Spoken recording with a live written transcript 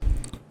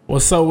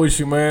What's up with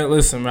you, man?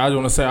 Listen, man, I just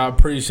want to say I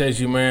appreciate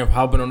you, man, for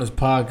hopping on this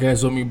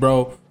podcast with me,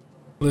 bro.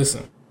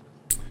 Listen,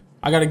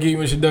 I got to give you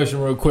an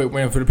introduction real quick,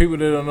 man. For the people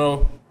that don't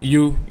know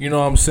you know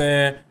what I'm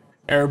saying?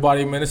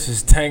 Everybody, man, this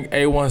is Tank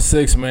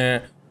A16,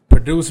 man.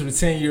 Producer for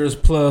 10 years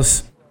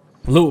plus,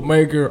 loop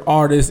maker,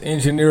 artist,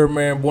 engineer,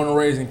 man, born and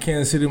raised in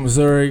Kansas City,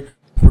 Missouri.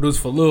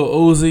 Produced for Lil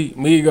Uzi,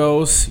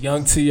 Migos,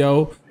 Young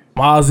T.O.,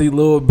 Mozzie,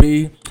 Lil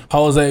B,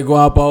 Jose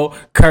Guapo,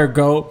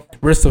 Kirko,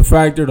 Rista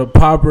Factor, The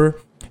Popper,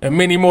 and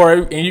many more.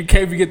 And you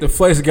can't forget the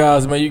Flex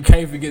guys, man. You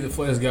can't forget the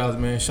Flex guys,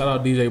 man. Shout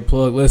out DJ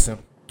Plug. Listen,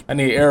 I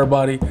need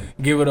everybody.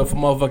 Give it up for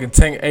motherfucking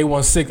Tank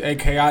A16,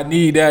 a.k.a. I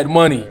need that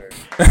money.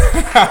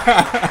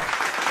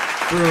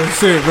 Real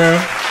shit, man.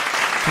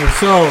 For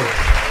sure.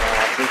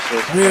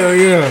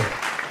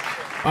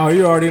 Yeah. Oh,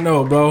 you already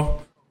know,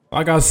 bro.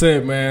 Like I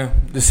said,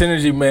 man, the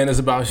synergy, man, is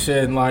about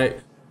shedding light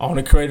on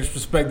the creator's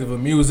perspective of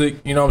music.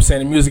 You know what I'm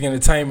saying? The music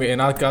entertainment. And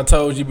like I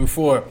told you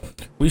before,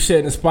 we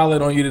shedding the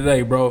spotlight on you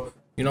today, bro.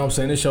 You know what I'm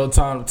saying? It's your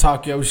time to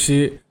talk your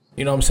shit.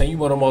 You know what I'm saying? You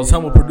one of the most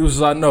humble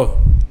producers I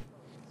know.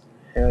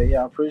 Hell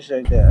yeah, I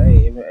appreciate that.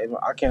 Hey,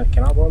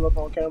 can I roll up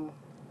on camera?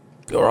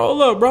 Go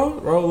roll up, bro.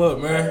 Roll up,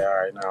 man. Hey, all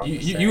right, now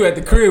you at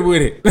the crib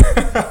with it.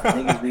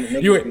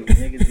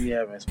 niggas be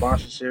having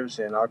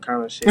sponsorships and all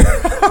kind of shit. You know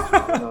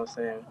what I'm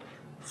saying?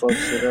 Fuck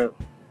shit up.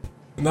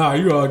 Nah,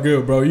 you all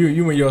good, bro.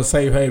 You in your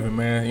safe haven,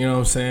 man. You know what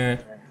I'm saying?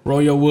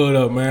 Roll your wood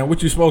up, man.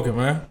 What you smoking,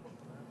 man?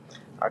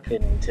 I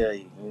couldn't even tell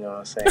you. You know what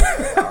I'm saying?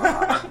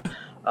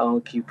 I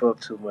don't keep up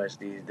too much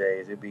these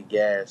days. It be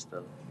gas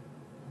though.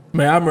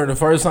 Man, I remember the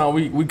first time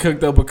we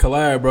cooked up a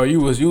collab, bro.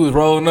 You was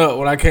rolling up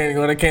when I came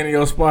to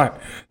your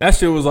spot. That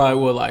shit was like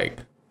what, like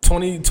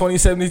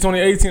 2017,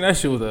 2018. That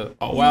shit was a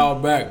while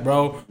back,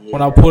 bro. Yeah,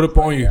 when I put up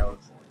on you.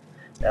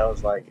 That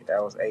was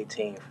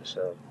 18 for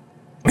sure.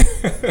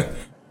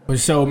 For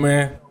sure,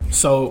 man.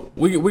 So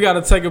we got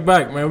to take it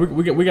back, man.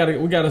 We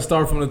got to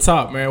start from the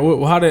top, man.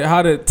 How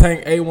did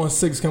Tank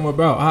A16 come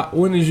about?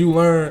 When did you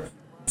learn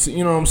to,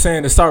 you know what I'm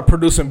saying, to start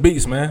producing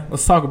beats, man?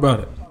 Let's talk about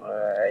it.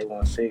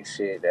 A16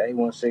 shit. The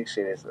A16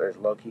 shit is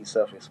low key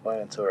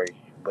self-explanatory,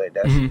 but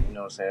that's you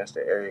know what I'm saying. That's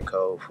the area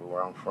code for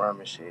where I'm from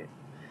and shit.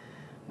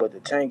 But the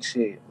Tank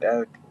shit,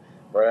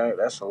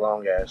 that's a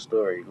long ass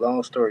story.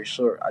 Long story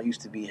short, I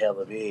used to be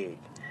hella big.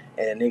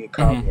 And a nigga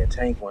called me a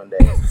tank one day,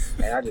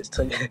 and I just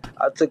took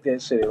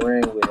that shit and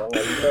ran with it. I'm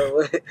like, you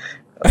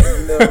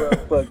know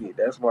what? Fuck it.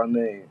 That's my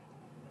name.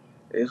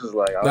 This was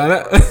like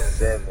I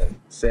was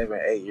 7,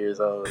 8 years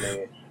old,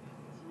 nigga.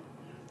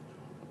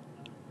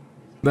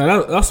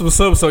 Now that's what's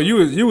up. So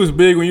you was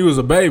big when you was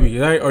a baby,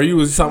 right? Or you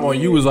was talking about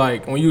you was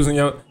like when you was in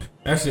your,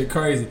 that shit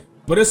crazy.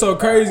 But it's so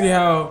crazy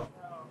how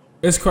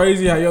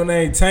your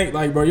name Tank,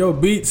 like, bro, your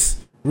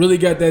beats really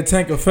got that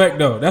Tank effect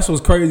though. That's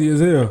what's crazy as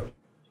hell.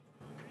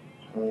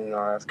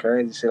 That's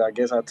crazy shit. I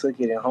guess I took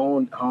it and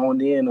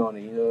honed in on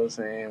it. You know what I'm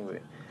saying?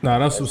 But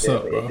that's what's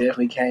up, bro. It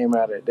definitely came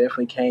out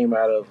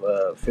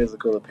of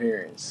physical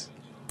appearance.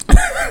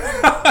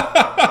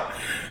 How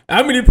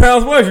many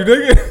pounds was you,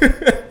 nigga?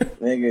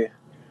 Nigga,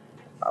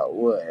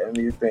 what? Let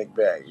me think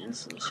back.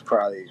 This was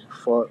probably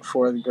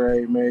fourth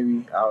grade,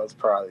 maybe. I was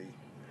probably,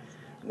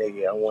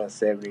 nigga, I'm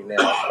 170 now.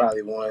 I was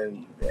probably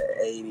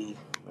 180,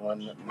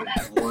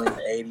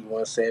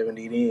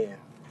 170 then.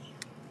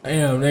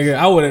 Damn, nigga,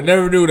 I would have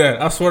never do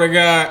that. I swear to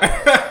God.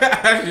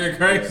 That shit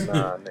crazy.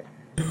 Nah,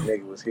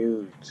 nigga was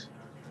huge.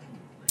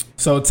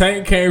 So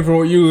Tank came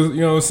from you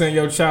know what I'm saying,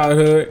 your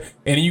childhood,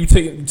 and you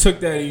took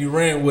that and you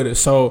ran with it.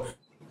 So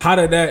how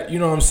did that, you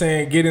know what I'm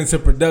saying, get into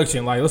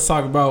production? Like, let's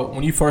talk about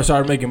when you first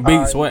started making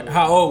beats.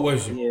 How old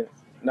was you?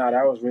 Yeah,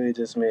 that was really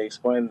just me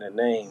explaining the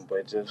name,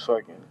 but just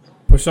fucking.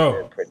 For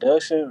sure.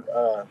 Production,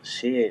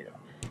 shit.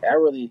 I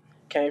really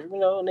came from,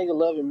 nigga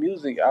loving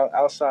music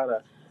outside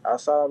of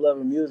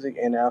loving music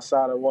and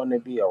outside of wanting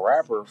to be a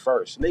rapper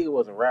first. Nigga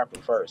was a rapper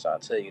first, I'll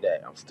tell you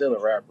that. I'm still a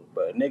rapper,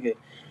 but nigga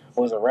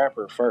was a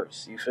rapper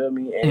first. You feel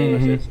me? And it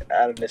was just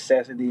out of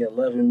necessity of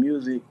loving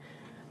music,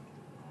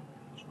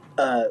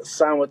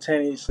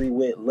 simultaneously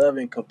with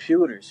loving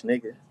computers,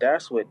 nigga.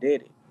 That's what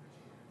did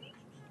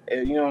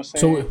it. You know what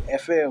I'm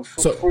saying?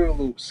 Fruit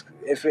Loops.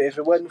 If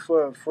it wasn't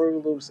for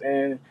Fruit Loops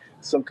and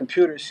some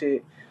computer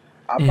shit,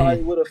 I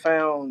probably would have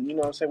found, you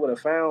know what I'm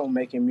saying,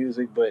 making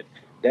music, but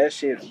that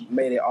shit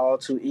made it all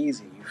too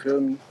easy. You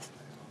feel me?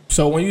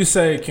 So when you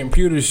say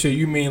computer shit,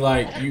 you mean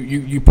like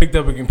you picked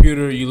up a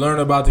computer, you learned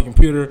about the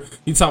computer.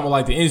 You talking about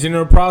like the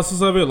engineering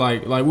process of it?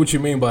 Like what you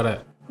mean by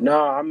that?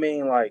 No, I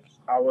mean like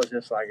I was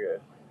just like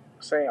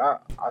I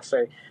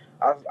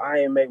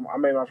made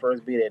my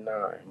first beat at 9,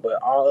 but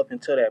all up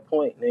until that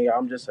point, nigga,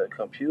 I'm just a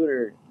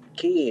computer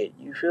kid.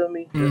 You feel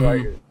me? Just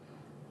like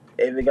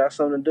if it got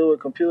something to do with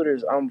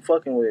computers, I'm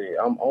fucking with it.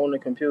 I'm on the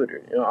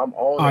computer. I'm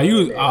on.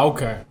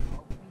 Okay.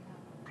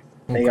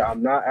 Nigga,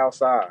 I'm not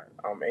outside.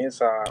 I'm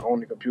inside on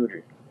the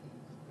computer.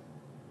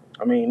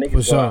 I mean,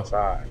 niggas go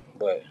outside,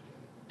 but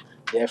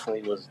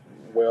definitely was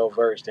well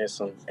versed in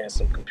some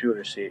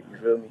computer shit. You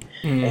feel me?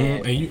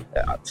 And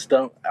I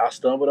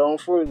stumbled on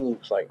Fruit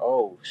Loops. Like,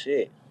 oh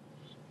shit,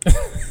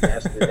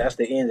 that's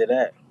the end of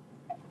that.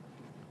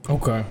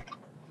 Okay.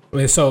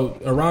 And so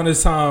around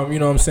this time, you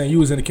know what I'm saying, you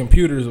was in the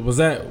computers. Was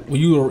that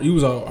when you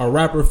was a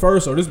rapper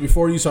first, or this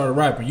before you started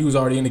rapping? You was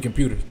already in the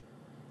computers.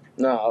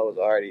 No, I was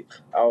already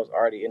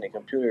in the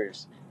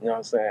computers. You know what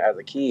I'm saying? As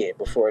a kid,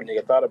 before a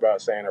nigga thought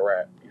about saying a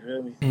rap. You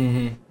feel me?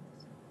 Mm-hmm.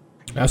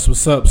 That's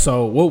what's up.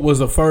 So what was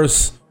the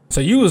first?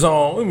 So you was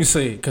on. Let me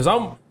see, cause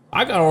I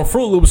got on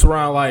Fruit Loops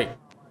around like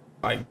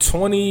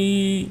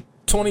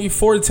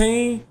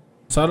 2014.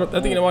 So I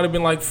think it might have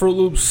been like Fruit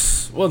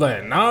Loops. What was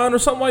that, 9 or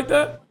something like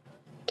that?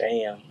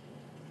 Damn.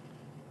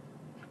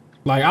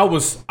 Like I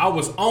was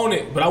on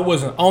it, but I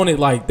wasn't on it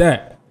like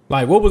that.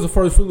 Like, what was the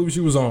first Fruit Loops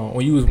you was on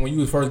when you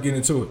was first getting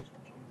into it?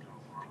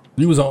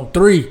 You was on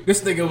 3.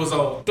 This nigga was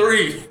on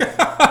 3.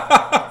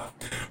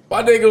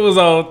 My nigga was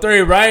on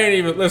 3, bro. I ain't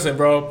even listen,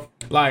 bro.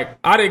 Like,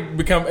 I didn't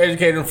become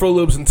educated in Fruit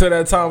Loops until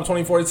that time,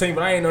 2014,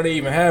 but I didn't know they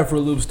even had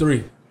Fruit Loops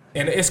 3.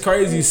 And it's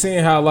crazy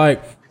seeing how,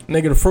 like,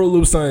 nigga, the Fruit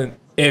Loops done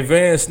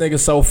advanced, nigga,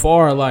 so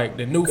far. Like,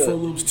 the new Fruit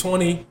Loops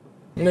 20,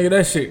 nigga,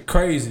 that shit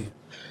crazy.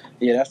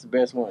 Yeah, that's the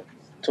best one.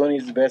 20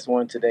 is the best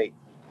one to date.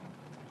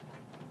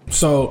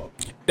 So,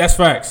 that's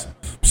facts.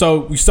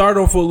 So, we started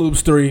on Fruit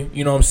Loops 3,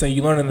 you know what I'm saying?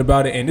 You learning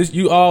about it. And this,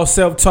 you all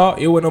self-taught.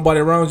 It wasn't nobody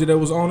around you that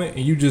was on it.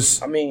 And you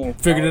just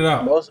figured it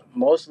out.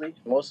 Mostly,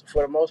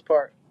 for the most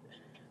part,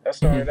 that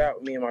started out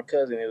with me and my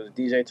cousin. It was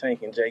DJ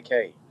Tank and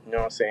JK. You know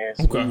what I'm saying?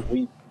 So okay.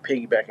 we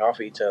piggybacking off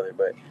of each other.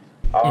 But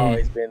I've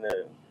always been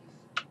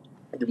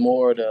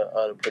more of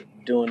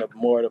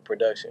the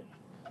production.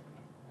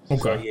 Okay.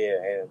 So,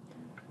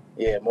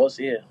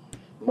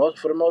 most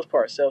for the most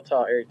part,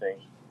 self-taught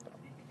everything.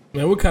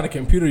 Man, what kind of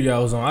computer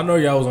y'all was on? I know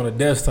y'all was on a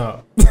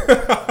desktop.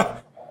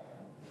 It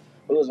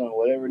was on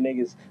whatever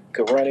niggas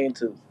could run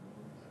into.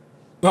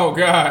 Oh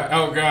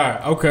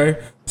God.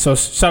 Okay. So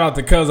shout out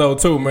to Cuzzo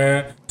too,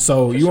 man.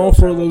 So For you sure, on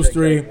Fruit Loops JK,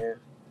 3. Man.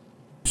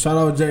 Shout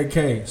out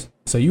JK's.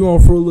 So you on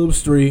Fruit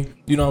Loops 3,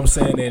 you know what I'm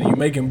saying, and you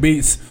making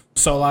beats.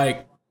 So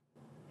like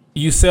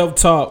you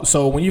self-taught.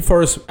 So when you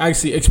first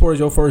actually exported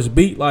your first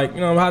beat, like, you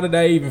know, how did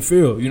that even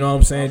feel? You know what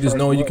I'm saying? Just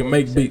knowing you can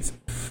make beats.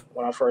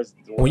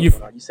 When you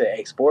said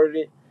exported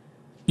it?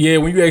 Yeah,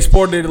 when you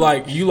exported it,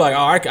 like you like,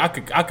 oh,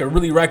 I could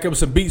really rack up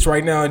some beats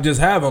right now and just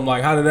have them.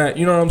 Like, how did that?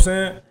 You know what I'm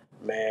saying?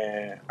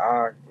 Man,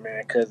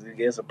 cause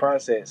it's a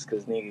process.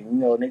 Cause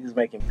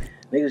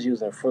niggas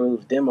using Fruit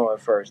Loops demo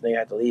at first. They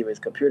have to leave his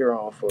computer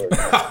on for you know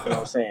what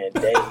I'm saying,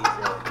 days.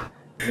 And,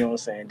 you know what I'm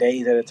saying,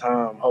 days at a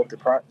time. Hope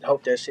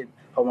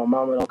my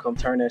mama don't come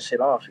turn that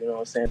shit off. You know what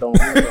I'm saying? Don't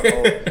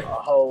lose a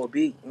whole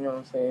beat. You know what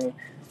I'm saying?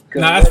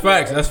 Nah, that's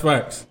facts. That's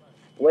facts.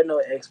 Wasn't no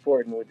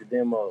exporting with the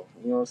demo.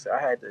 You know what I'm saying?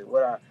 I had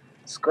to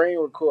screen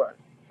record,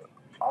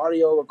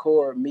 audio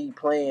record me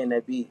playing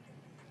that beat.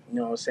 You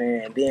know what I'm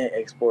saying? And then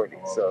export it.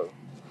 So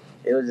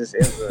it was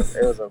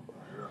a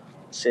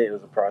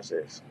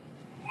process.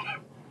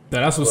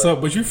 That's what's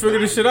up. But you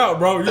figured this shit out,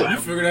 bro. You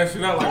figured that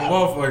shit out like a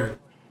motherfucker.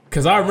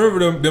 Cause I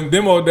remember them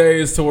demo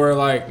days to where,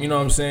 like, you know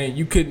what I'm saying,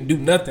 you couldn't do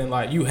nothing.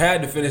 Like, you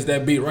had to finish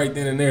that beat right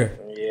then and there.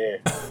 Yeah.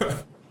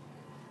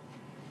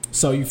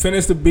 So you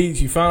finished the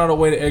beats, you found out a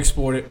way to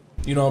export it.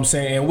 You know what I'm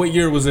saying? And what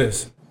year was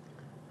this?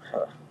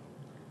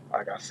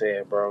 Like I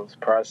said, bro, it's a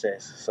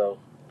process. So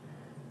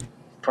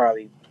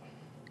probably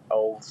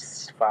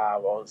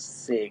 05,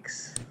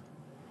 06.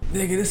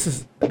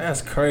 Nigga,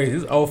 that's crazy.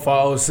 This is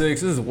 05,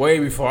 06. This is way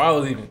before I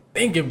was even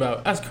thinking about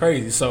it. That's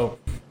crazy. So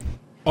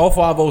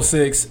 05,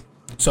 06.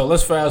 So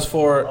let's fast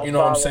forward, you know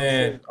what I'm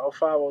saying?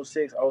 05,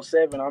 06,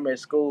 07, I'm at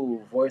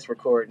school voice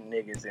recording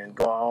niggas and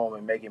going home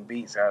and making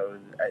beats out of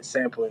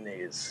sampling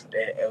niggas.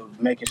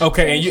 Making shit.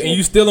 Okay, and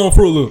you still on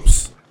Fruit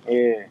Loops?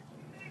 Yeah.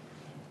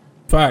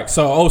 Fact.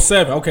 So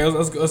 07. Okay,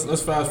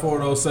 let's fast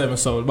forward 07.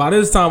 So by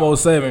this time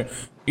 07,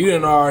 you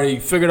didn't already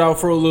figured out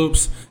Fruit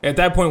Loops. At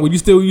that point, were you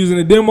still using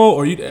the demo,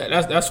 or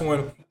that's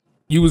when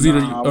you was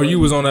you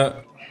was on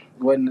that?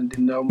 Wasn't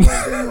no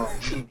more demo.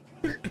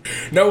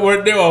 No more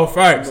demo,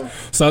 facts.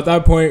 So at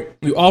that point,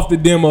 you off the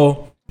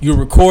demo, you're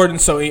recording.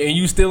 So and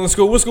you still in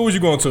school. What school was you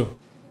going to?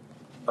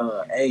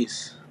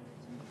 Ace.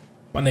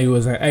 My nigga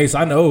was at Ace.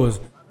 I know it was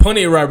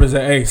plenty of rappers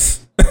at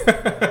Ace.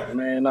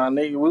 Man, nah,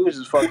 nigga, we was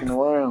just fucking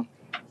around.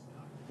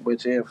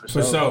 But yeah, for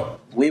sure.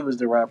 We was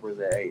the rappers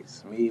at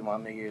Ace. Me, my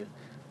nigga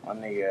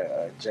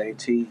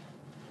JT.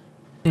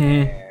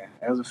 And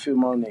there was a few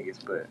more niggas,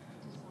 but.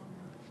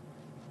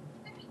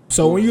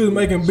 So when you was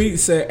making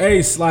beats at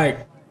Ace,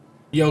 like,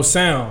 your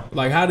sound,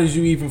 like, how did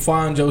you even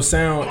find your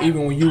sound,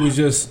 even when you was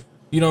just,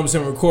 you know what I'm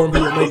saying, recording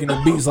people making the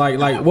beats?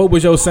 Like what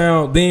was your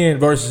sound then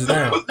versus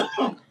now?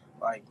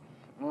 Like,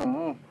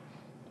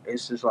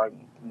 it's just like,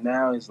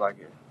 now it's like,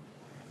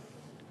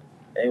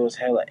 it was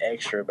hella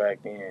extra back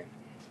then.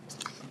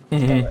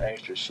 Hella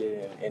extra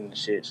shit in the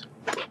shits.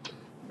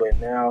 But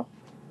now,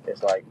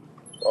 it's like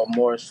a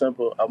more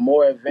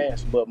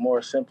advanced, but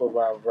more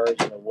simplified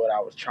version of what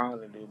I was trying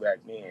to do back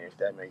then, if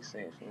that makes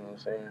sense. You know what I'm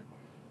saying?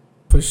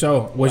 For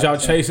sure. Was y'all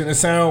chasing the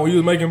sound when you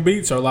was making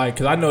beats, or like,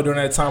 cause I know during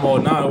that time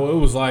 09, it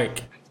was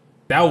like,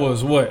 that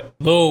was what,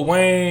 Lil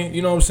Wayne,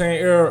 you know what I'm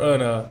saying,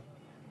 era,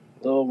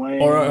 Lil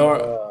Wayne,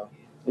 or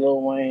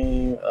Lil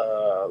Wayne,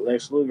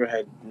 Lex Luger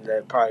had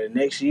that probably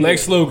next year.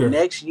 Lex Luger.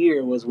 Next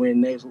year was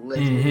when Lex Luger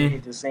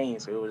hit the scene,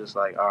 so it was just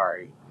like, all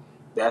right,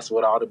 that's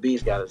what all the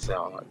beats got to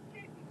sound like.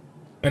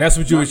 And that's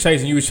what you was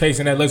chasing. You was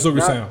chasing that Lex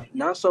Luger sound.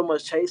 Not so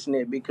much chasing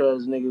it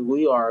because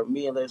nigga,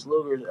 me and Lex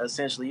Luger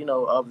essentially, you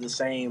know, of the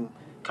same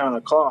kind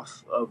of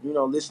cloth of, you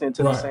know, listening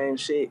to the same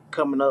shit,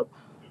 coming up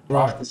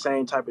off the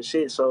same type of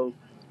shit. So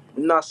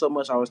not so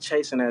much I was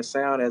chasing that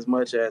sound as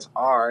much as,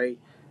 all right,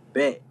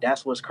 bet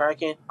that's what's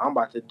cracking. I'm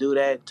about to do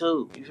that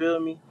too. You feel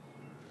me?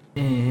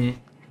 Mm-hmm.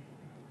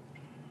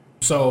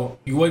 So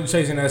you wasn't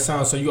chasing that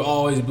sound, so you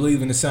always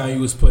believed in the sound you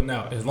was putting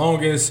out. As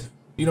long as,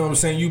 you know what I'm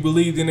saying, you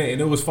believed in it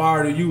and it was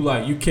fire to you,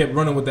 like you kept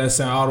running with that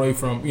sound all the way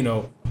from, you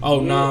know,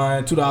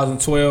 09,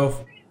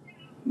 2012.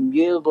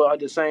 Yeah, but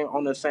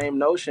on the same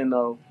notion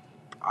though,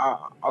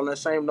 on the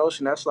same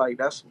notion, that's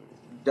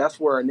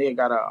where a nigga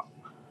gotta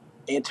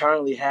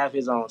internally have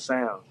his own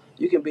sound.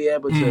 You can be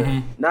able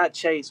to not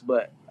chase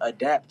but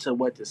adapt to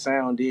what the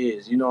sound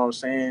is, you know what I'm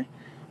saying?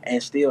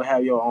 And still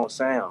have your own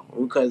sound.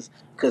 Because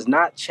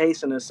not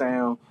chasing a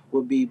sound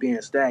would be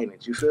being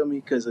stagnant. You feel me?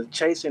 Because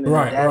chasing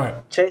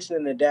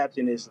and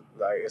adapting is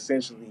like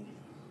essentially,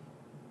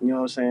 you know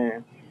what I'm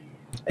saying?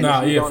 And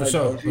for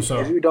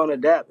sure. If you don't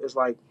adapt, it's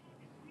like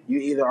you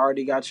either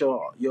already got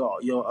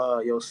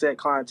your set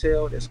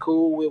clientele that's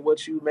cool with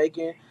what you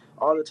making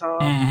all the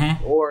time,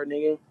 or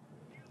nigga,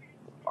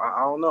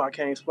 I don't know. I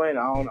can't explain it.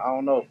 I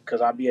don't know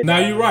because I be a. Now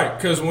you're right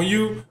because when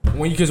you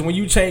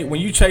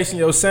chasing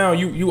your sound,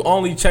 you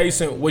only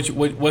chasing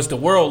what's the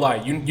world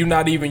like. You're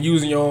not even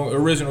using your own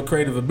original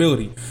creative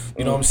ability.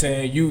 You know what I'm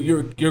saying?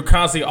 You're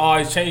constantly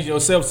always changing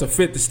yourself to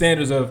fit the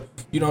standards of,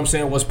 you know what I'm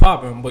saying, what's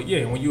popping. But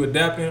yeah, when you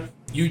adapting,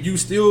 you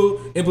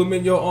still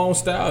implement your own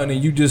style, and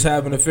then you just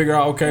having to figure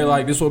out, okay,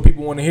 like this is what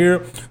people want to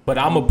hear, but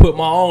I'm gonna put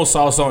my own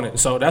sauce on it.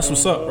 So that's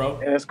what's up, bro.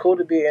 And it's cool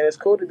to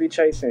be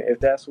chasing if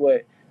that's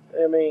what.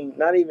 I mean,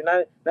 not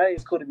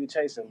it's cool to be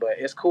chasing, but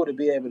it's cool to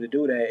be able to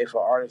do that if an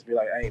artist be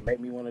like, hey,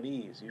 make me one of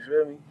these. You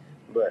feel me?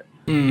 But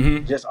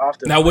just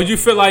often. Now, would you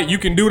feel like you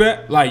can do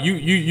that? Like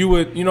you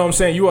would, you know what I'm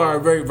saying? You are a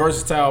very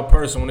versatile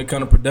person when it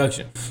comes to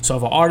production. So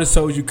if an artist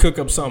told you cook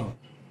up something,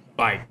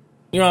 like,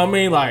 you know what I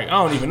mean? Like, I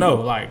don't even know,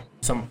 like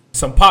some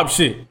pop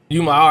shit.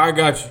 You like, I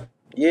got you.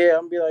 Yeah,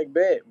 I'm gonna be like,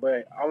 bet,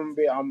 but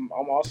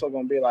I'm also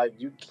gonna be like,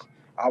 you.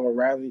 I would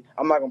rather.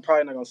 I'm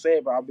probably not gonna say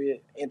it, but I'm gonna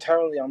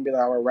be like,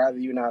 I would rather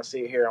you not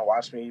sit here and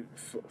watch me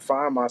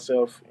find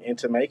myself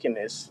into making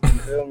this. You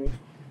feel me?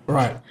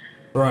 Right.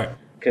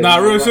 Nah,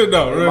 real shit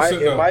though.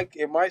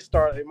 It might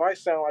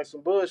sound like some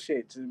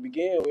bullshit to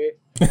begin with.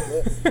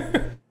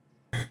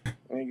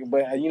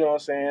 But you know what I'm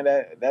saying?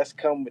 That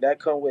come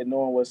with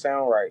knowing what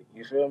sound right.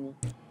 You feel me?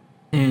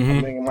 I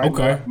mean,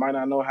 might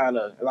not know how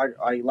to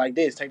like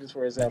this. Take this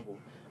for example.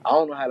 I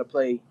don't know how to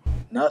play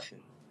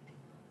nothing.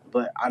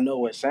 But I know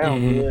what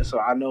sound good, so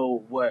I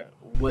know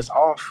what's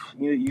off.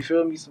 You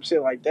feel me? Some shit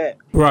like that.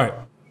 Right.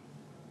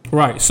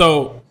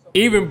 So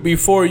even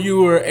before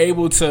you were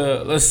able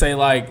to, let's say,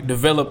 like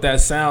develop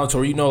that sound,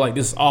 or you know, like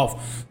this is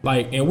off,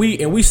 like, and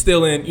we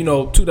still in, you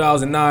know,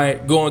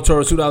 2009 going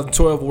towards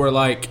 2012, where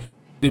like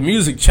the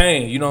music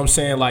changed. You know what I'm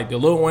saying? Like the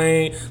Lil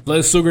Wayne,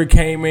 Lex Luger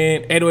came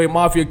in, 808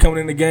 Mafia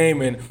coming in the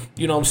game, and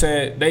you know what I'm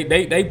saying?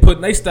 They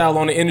put their style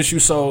on the industry.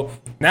 So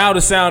now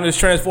the sound is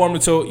transformed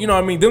into, you know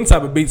what I mean, them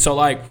type of beats. So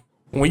like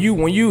when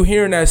you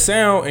hearing that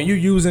sound and you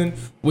using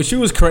what you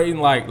was creating,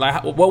 like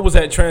what was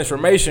that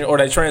transformation or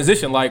that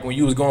transition like when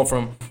you was going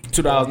from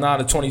 2009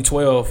 to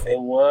 2012? It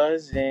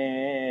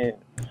wasn't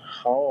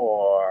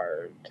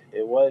hard.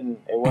 It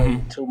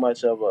wasn't too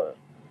much of a,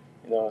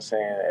 you know what I'm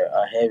saying,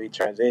 a heavy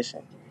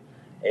transition.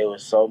 It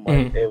was so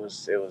much. It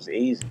was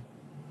easy.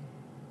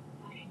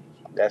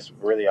 That's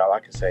really all I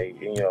can say.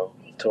 You know,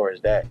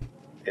 towards that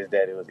is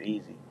that it was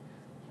easy.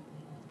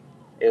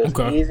 It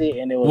was easy,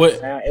 and it was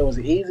sound. It was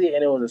easy,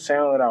 and it was a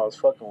sound that I was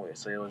fucking with.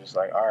 So it was just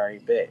like, all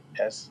right, bet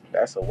that's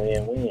a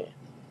win-win.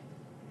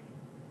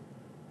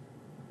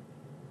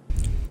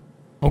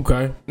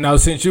 Okay. Now,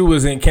 since you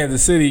was in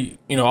Kansas City,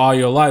 you know, all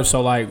your life, so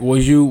like,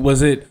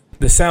 was it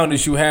the sound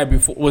that you had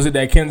before? Was it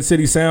that Kansas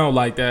City sound,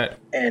 like that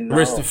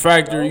Rich the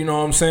Factor? You know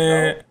what I'm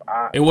saying?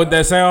 It wasn't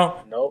that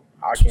sound. Nope.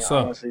 I can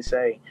honestly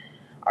say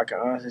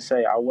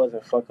I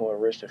wasn't fucking with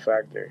Rich the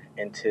Factor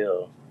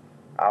until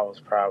I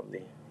was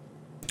probably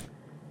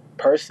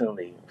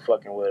personally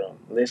fucking with him,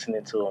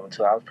 listening to him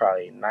until I was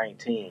probably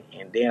 19,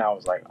 and then I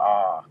was like,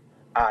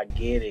 I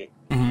get it.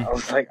 I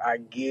was like, I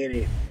get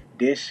it.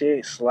 This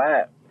shit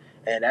slap,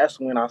 and that's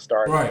when I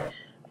started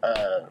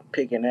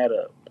picking that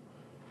up.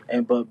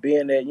 But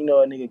being that, you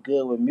know, a nigga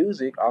good with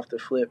music off the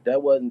flip,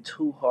 that wasn't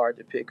too hard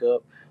to pick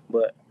up.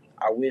 But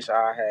I wish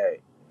I had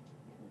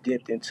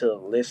dipped into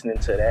listening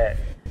to that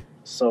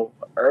so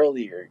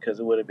earlier, because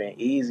it would have been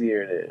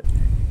easier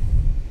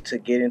to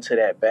get into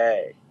that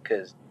bag.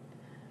 Because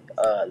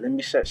let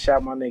me shout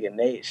out my nigga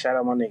Nate. Shout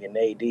out my nigga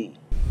Nate D.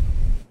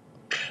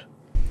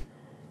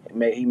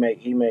 He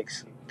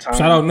makes time.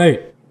 Shout out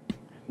Nate.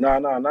 No,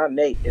 not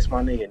Nate. It's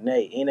my nigga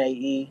Nate.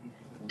 NAED.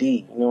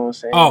 You know what I'm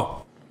saying?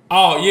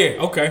 Oh yeah,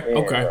 okay, Yeah,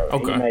 okay, bro. He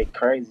okay. make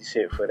crazy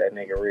shit for that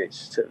nigga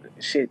Rich.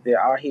 Shit that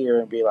I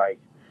hear and be like,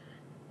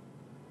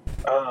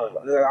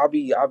 I'll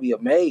be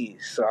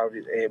amazed. So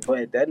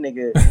but that nigga,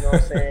 you know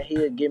what I'm saying?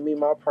 He'll give me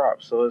my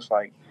props. So it's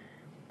like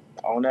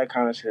on that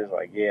kind of shit. It's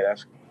like, yeah,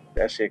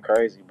 that shit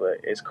crazy.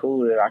 But it's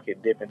cool that I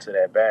could dip into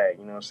that bag.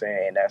 You know what I'm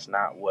saying? And that's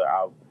not what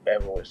I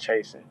ever was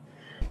chasing.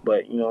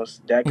 But you know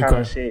that kind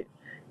of shit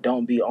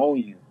don't be on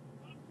you.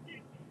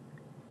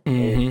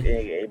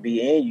 It be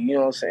in you. You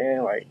know what I'm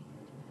saying? Like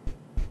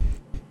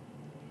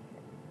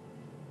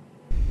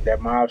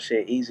that mob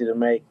shit easy to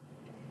make.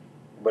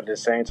 But at the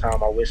same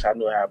time, I wish I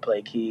knew how to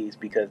play keys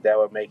because that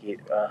would make it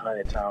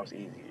 100 times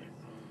easier.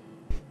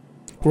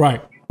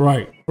 Right.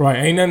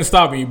 Ain't nothing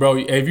stopping you, bro.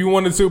 If you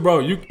wanted to, bro,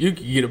 you could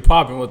get it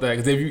popping with that.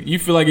 Because if you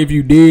feel like if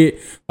you did,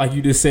 like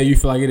you just said, you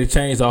feel like it'd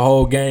change the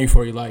whole game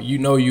for you. Like, you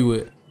know you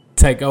would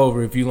take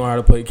over if you learn how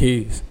to play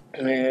keys.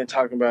 Man,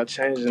 talking about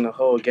changing the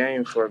whole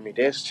game for me,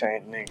 this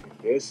change, nigga.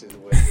 This is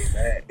what it's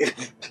at.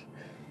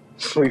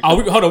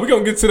 Hold on, we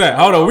gonna get to that.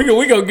 Hold on, we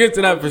gonna get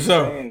to that for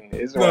sure.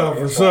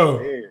 For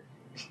sure.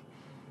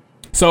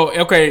 So,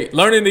 okay,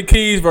 learning the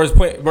keys versus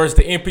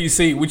the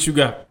MPC, what you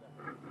got?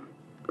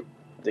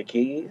 The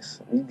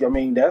keys? I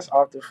mean, that's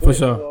off the foot. For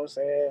sure. You know what I'm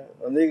saying?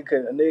 A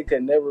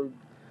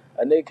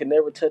nigga could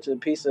never touch a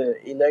piece of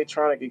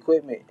electronic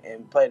equipment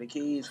and play the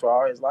keys for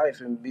all his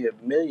life and be a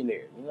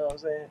millionaire. You know what I'm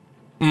saying?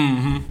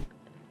 Mm-hmm.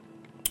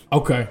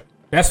 Okay,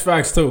 that's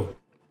facts too.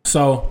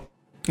 So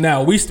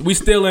now we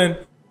still in.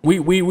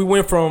 We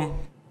went from,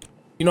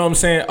 you know what I'm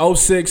saying,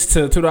 06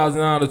 to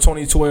 2009 to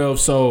 2012.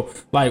 So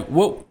like,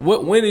 what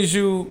was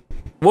your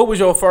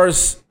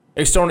first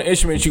external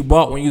instrument you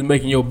bought when you was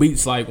making your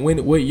beats? Like,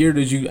 what year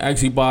did you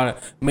actually buy a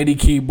MIDI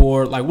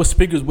keyboard? Like, what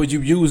speakers was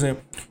you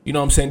using? You know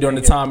what I'm saying, during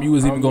the time you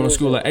was even going to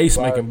school at Ace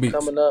making beats.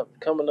 Coming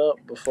up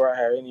before I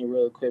had any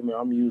real equipment,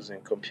 I'm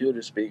using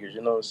computer speakers.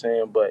 You know what I'm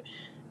saying, but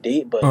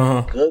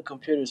good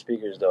computer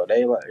speakers though.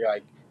 They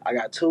like I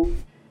got 2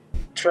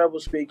 treble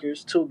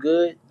speakers, 2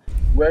 good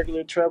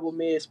regular treble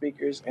mid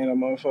speakers, and a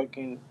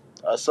motherfucking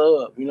a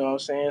sub. You know what I'm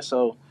saying?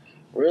 So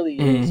really,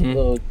 it's a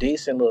little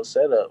decent little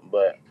setup,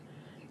 but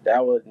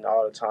that wasn't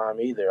all the time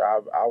either.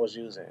 I was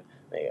using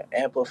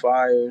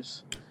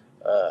amplifiers,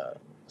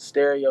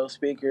 stereo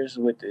speakers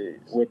with the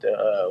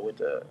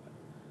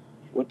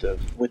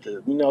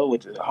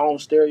home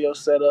stereo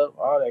setup,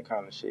 all that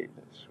kind of shit.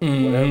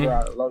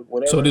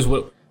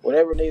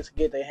 Whatever niggas could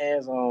get their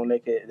hands on,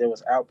 they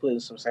was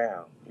outputting some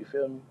sound. You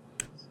feel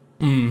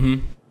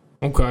me?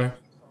 Okay.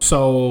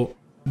 So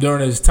during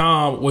this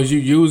time, was you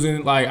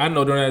using, like, I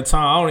know during that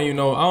time, I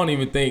don't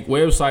even think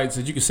websites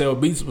that you could sell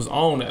beats was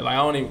on that.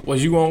 Like,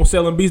 was you on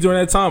selling beats during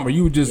that time, or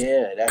you were just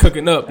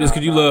cooking up just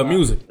because you love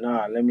music?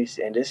 Nah, let me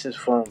see. And this is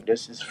from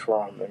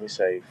let me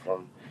say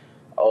from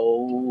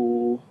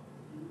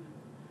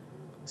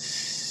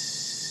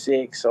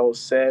 06,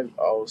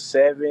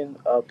 07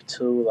 up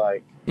to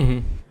like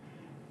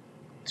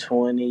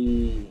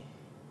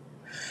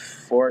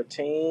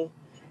 2014.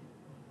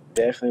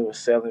 Definitely was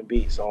selling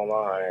beats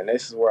online, and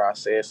this is where I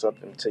said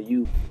something to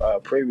you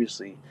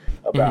previously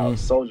about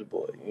Soulja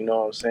Boy. You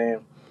know what I'm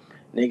saying?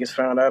 Niggas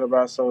found out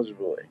about Soulja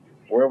Boy.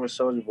 Where was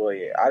Soulja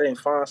Boy at? I didn't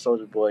find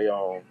Soulja Boy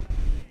on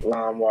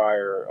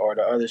LimeWire or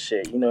the other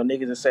shit. You know,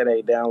 niggas that say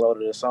they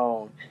downloaded a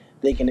song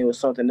thinking it was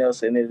something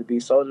else and it'd be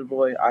Soulja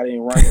Boy. I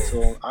didn't run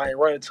into him. I ain't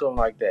run into him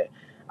like that.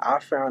 I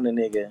found the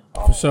nigga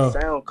on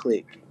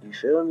SoundClick. You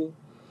feel me?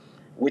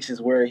 Which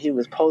is where he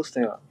was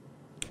posting.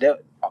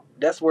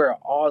 That's where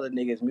all the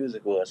niggas'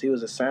 music was. He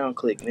was a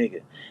SoundClick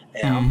nigga.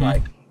 And I'm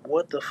like,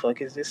 what the fuck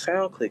is this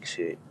SoundClick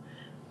shit?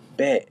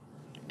 Bet.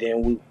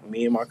 Then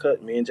me and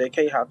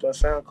JK hopped on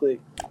SoundClick.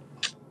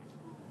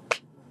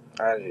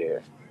 Out of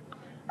there.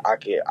 I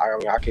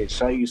could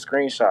show you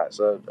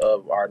screenshots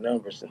of our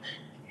numbers.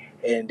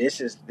 And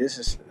this is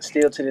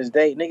still to this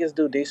day. Niggas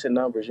do decent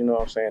numbers, you know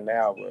what I'm saying,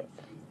 now, but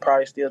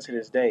probably still to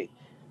this day.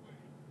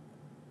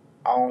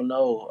 I don't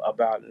know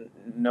about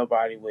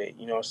nobody with,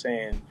 you know what I'm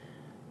saying,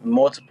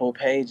 multiple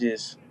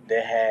pages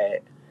that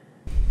had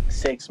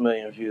 6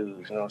 million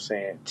views, you know what I'm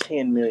saying,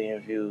 10 million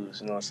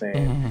views, you know what I'm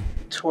saying,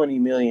 20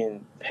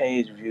 million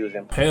page views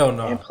and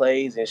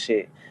plays and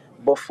shit.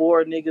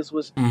 Before niggas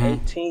was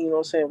 18, you know what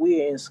I'm saying,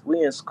 we in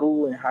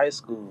school, in high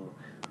school,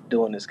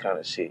 doing this kind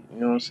of shit, you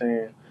know what I'm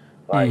saying,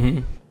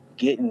 like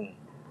getting.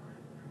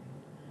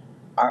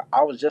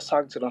 I was just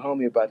talking to the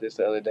homie about this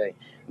the other day.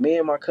 Me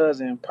and my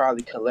cousin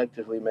probably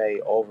collectively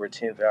made over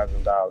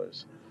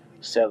 $10,000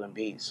 selling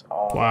beats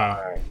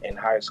online in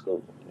high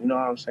school. You know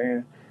what I'm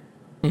saying?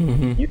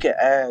 You can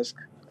ask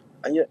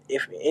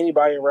if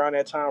anybody around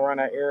that time, around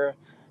that era,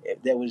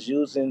 that was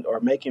using or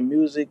making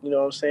music, you know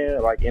what I'm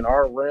saying, like in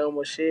our realm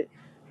of shit,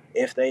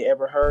 if they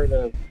ever heard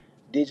of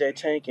DJ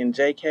Tank and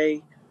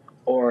JK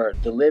or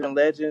the Living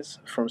Legends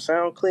from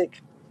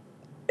SoundClick,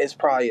 it's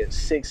probably a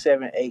 6,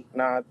 7, 8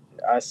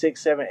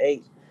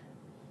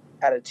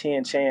 out of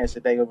 10 chance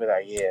that they gonna be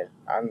like, yeah,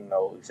 I don't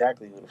know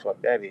exactly who the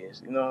fuck that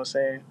is. You know what I'm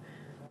saying?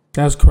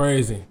 That's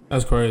crazy.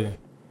 And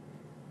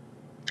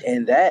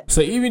that.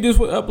 So even just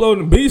with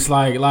uploading beats,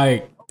 like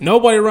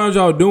nobody around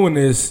y'all doing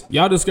this.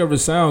 Y'all discovered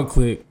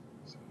SoundClick.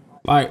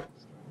 Like,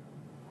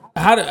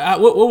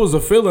 what was the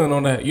feeling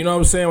on that? You know what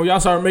I'm saying? When y'all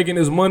started making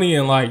this money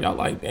and like y'all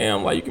like,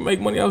 damn, like you can make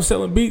money out of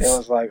selling beats. It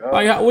was like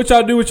what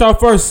y'all do with y'all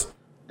first?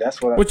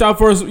 That's what. Y'all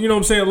first, you know what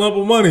I'm saying, lump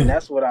of money. And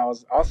that's what I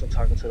was also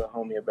talking to the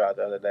homie about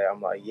the other day.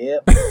 I'm like,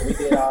 yep, we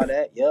did all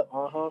that. Yep,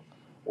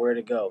 Where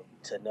to go?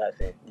 To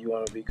nothing. You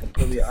want to be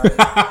completely honest?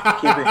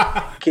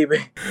 keep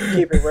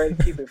it ready.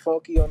 Keep it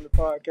funky on the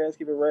podcast.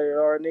 Keep it rated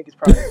R. Niggas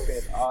probably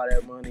spent all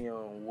that money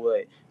on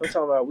what? I'm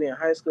talking about. We in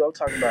high school. I'm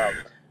talking about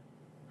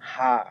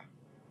high,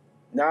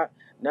 not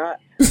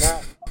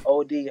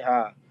OD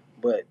high,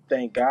 but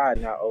thank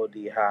God not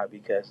OD high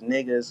because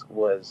niggas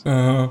was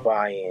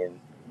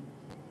buying.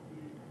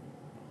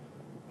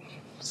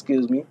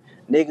 Excuse me.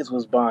 Niggas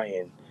was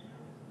buying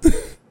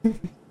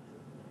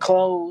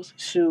clothes,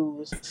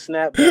 shoes,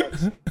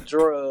 snapbacks,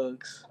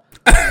 drugs.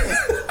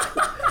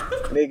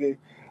 Nigga,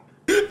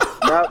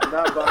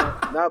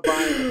 not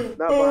buying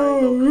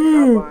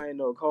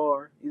no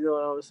car. You know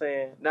what I'm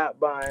saying? Not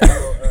buying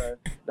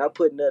not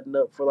putting nothing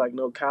up for like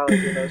no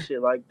college or no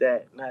shit like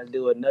that. Not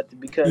doing nothing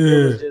because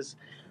it was just.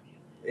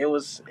 It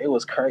was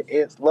crazy.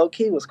 It's low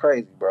key was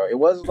crazy, bro. It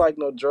wasn't like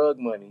no drug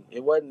money.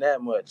 It wasn't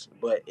that much,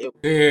 but it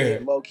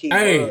low key.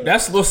 Hey, was.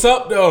 That's what's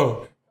up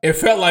though. It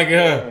felt like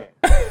I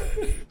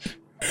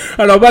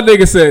know my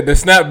nigga said the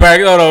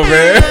snapback. Hold on,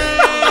 man.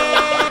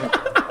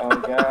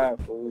 Oh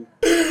God, fool.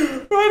 My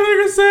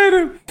nigga said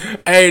it.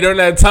 Hey, during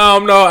that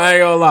time though, I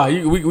ain't gonna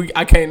lie.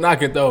 I can't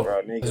knock it though.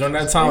 Bro, during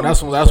that time,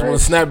 that's when the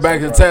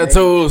snapbacks and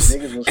tattoos.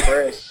 Niggas was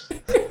fresh.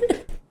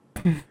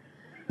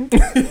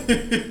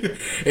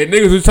 And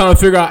niggas was trying to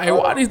figure out, hey,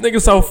 why these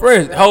niggas so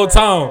fresh? The whole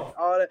time,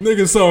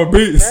 niggas so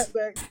beats. I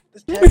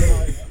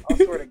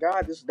swear to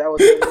God, that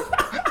was it.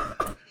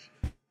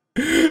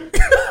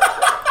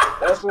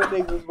 That's what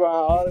niggas was buying.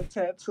 All the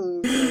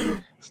tattoos,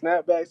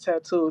 snapbacks,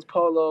 tattoos,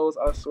 polos.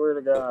 I swear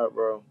to God,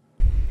 bro.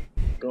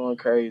 Going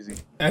crazy.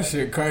 That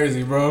shit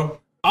crazy, bro.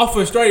 Off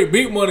of straight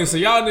beat money, so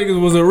y'all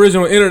niggas was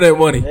original internet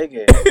money.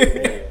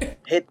 Nigga.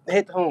 Hit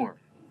the horn.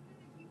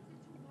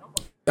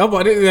 I'm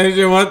about to do that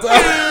shit one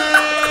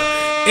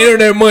time.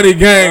 Internet money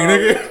gang,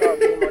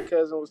 nigga. My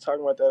cousin was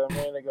talking about that a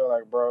minute ago,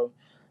 like, bro,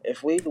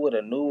 if we would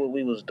have knew what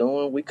we was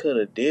doing, we could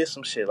have did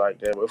some shit like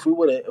that. But if we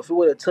would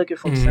have took it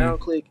from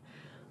SoundClick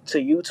to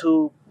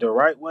YouTube the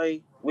right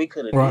way, we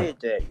could have did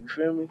that. You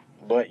feel me?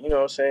 But you know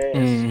what I'm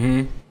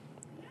saying?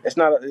 It's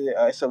not.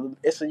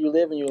 It's a you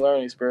live and you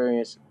learn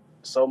experience.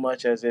 So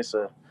much as it's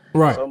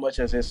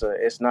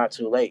not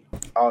too late.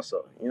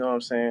 Also, you know what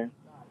I'm saying?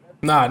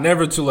 Nah,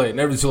 never too late.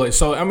 Never too late.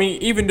 So, I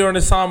mean, even during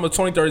this time of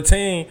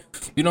 2013,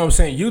 you know what I'm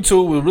saying,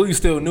 YouTube was really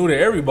still new to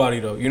everybody,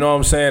 though. You know what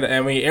I'm saying?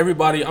 I mean,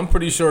 everybody, I'm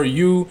pretty sure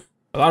a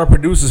lot of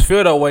producers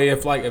feel that way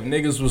if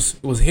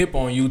niggas was hip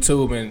on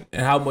YouTube and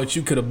how much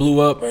you could have blew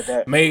up,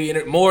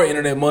 made more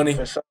internet money.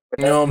 Sure.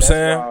 You know what I'm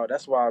saying?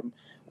 That's why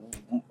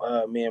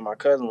me and my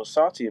cousin was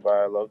salty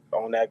about it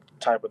on that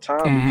type of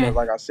time because,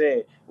 like I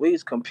said,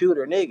 we's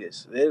computer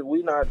niggas.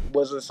 We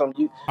wasn't some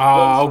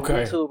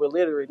YouTube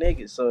illiterate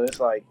niggas. So it's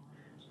like,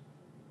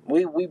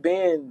 we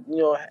been,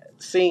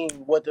 seeing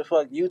what the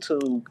fuck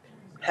YouTube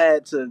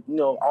had to,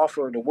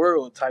 offer the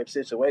world type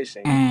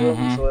situation. You feel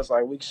me? So it's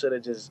like we should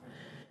have just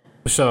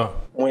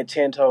went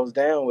 10 toes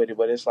down with it.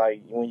 But it's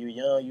like when you're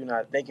young, you're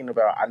not thinking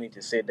about I need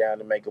to sit down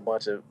and make a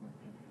bunch of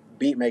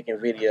beat making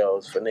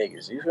videos for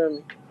niggas. You feel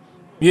me?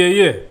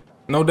 Yeah.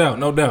 No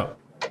doubt.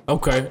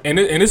 Okay. And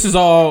this is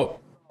all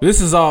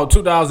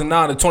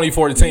 2009 to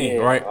 2014,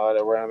 right? All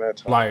around that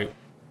time. Like.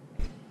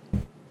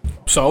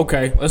 So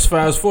okay, let's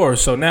fast forward.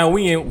 So now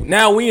we in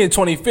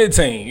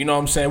 2015. You know what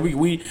I'm saying?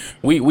 We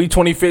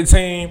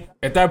 2015.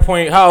 At that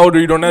point, how old are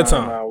you during that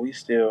time? No, we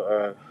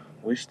still.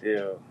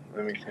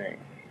 Let me think.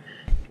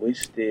 We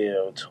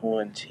still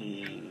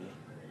 20.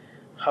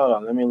 Hold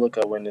on, let me look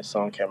up when this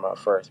song came out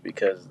first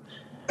because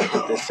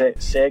the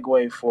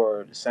segue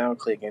for the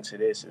SoundClick into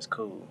this is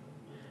cool.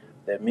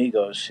 That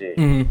Migos shit.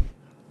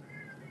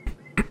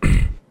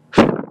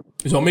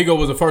 So Migos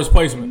was the first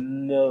placement.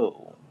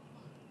 No.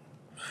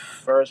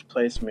 First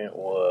placement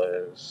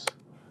was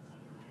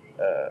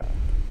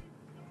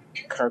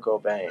Kurt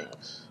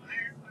Cobain's.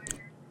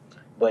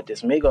 But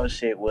this Migos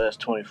shit was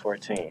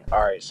 2014.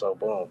 Alright, so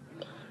boom.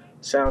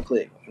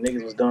 SoundClick.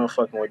 Niggas was done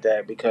fucking with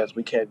that because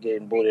we kept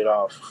getting booted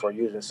off for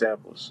using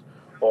samples.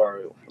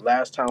 Or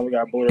last time we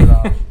got booted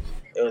off,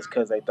 it was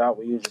because they thought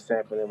we used a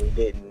sample and we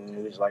didn't. And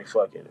we was like,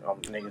 fuck it.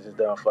 Niggas is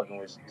done fucking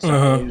with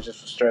something. He was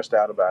just stressed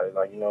out about it.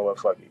 Like, you know what,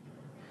 fuck it.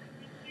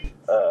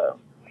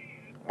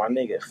 My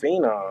nigga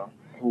Phenom,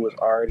 who was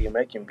already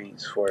making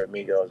beats for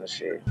Amigos and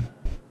shit,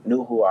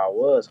 knew who I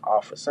was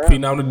off of SoundClick.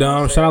 Phenom the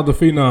Dom, shout out to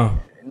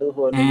Phenom. Knew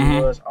who a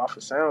nigga was off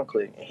of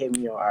SoundClick and hit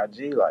me on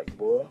IG like,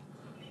 boy,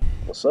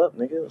 what's up,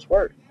 nigga? Let's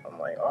work. I'm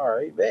like,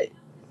 alright, bet.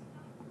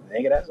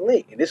 Nigga, that's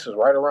lit. And this was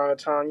right around the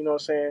time, you know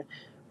what I'm saying?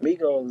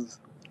 Migos.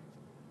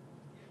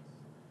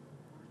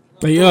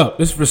 Hey, up.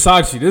 This is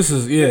Versace. This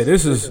is.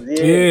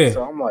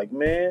 So I'm like,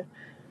 man,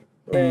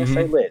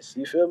 say less.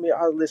 You feel me?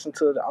 I'll listen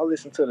to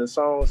the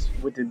songs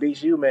with the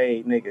beats you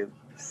made, nigga,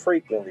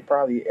 frequently,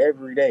 probably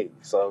every day.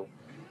 So,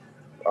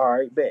 all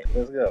right, bet,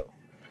 let's go.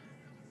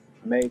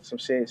 Made some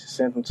shit,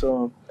 sent them to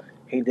him.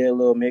 He did a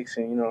little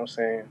mixing, you know what I'm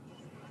saying?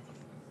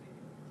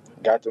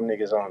 Got them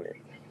niggas on it.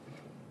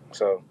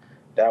 So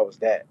that was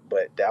that.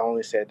 But I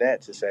only said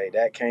that to say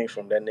that came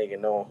from that nigga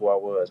knowing who I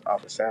was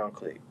off of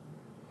SoundClick.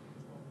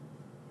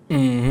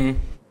 Mm-hmm.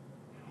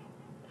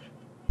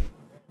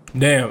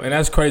 Damn, and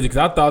that's crazy because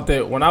I thought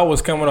that when I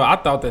was coming up, I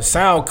thought that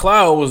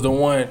SoundCloud was the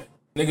one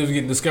niggas was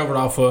getting discovered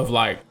off of.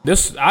 Like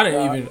this, I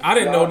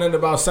didn't know nothing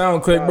about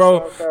SoundClick,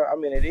 bro. SoundCloud, I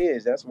mean, it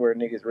is. That's where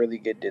niggas really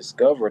get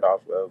discovered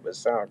off of. But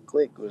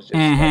SoundClick was just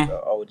like an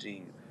OG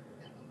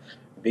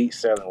beat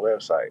selling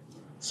website.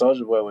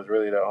 Soulja Boy was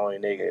really the only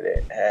nigga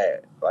that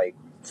had like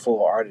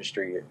full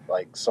artistry,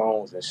 like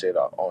songs and shit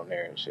on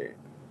there and shit.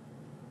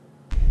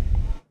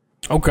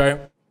 Okay,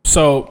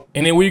 so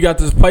and then we got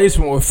this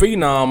placement with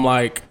Phenom,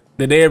 like.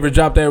 Did they ever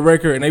drop that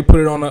record and they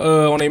put it on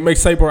their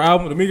mixtape or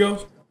album, the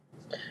Migos?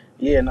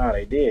 Yeah, no,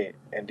 they did.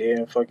 And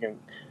then fucking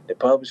the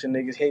publishing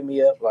niggas hit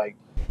me up like,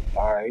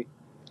 all right,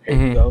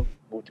 here you go,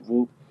 whoop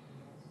whoop.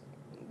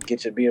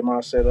 Get your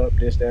BMI set up,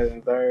 this, that,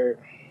 and third.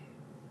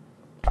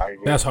 That's hard.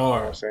 You know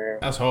what I'm saying?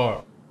 That's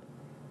hard.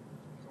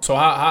 So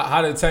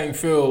how did Tank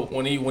feel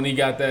when he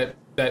got that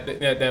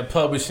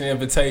publishing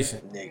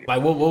invitation? Nigga.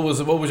 Like what was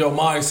your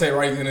mindset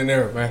right then and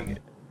there, man?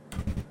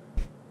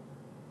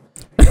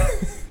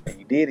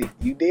 You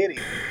did it.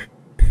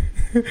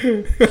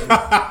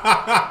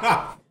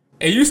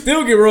 And you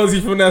still get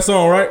royalties from that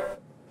song, right?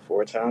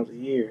 4 times a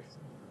year.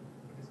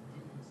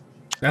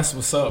 That's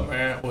what's up,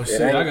 man. Well,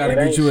 shit, I gotta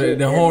get you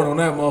the horn on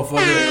that motherfucker.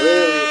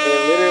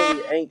 It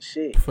literally ain't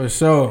shit. For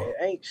sure. It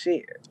ain't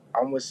shit.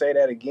 I'm gonna say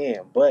that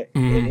again, but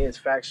it is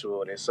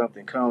factual that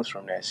something comes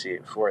from that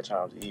shit 4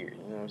 times a year.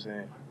 You know what I'm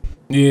saying?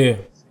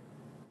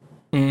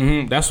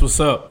 Yeah. That's what's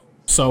up.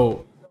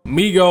 So,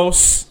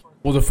 Migos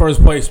was the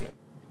first placement.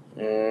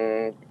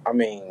 I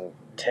mean,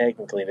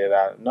 technically, it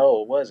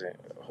wasn't.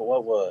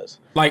 What was?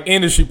 Like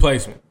industry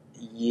placement.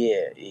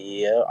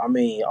 Yeah. I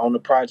mean, on the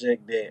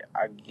project that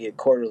I get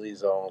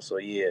quarterlies on, so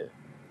yeah.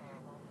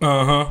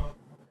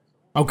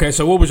 Okay,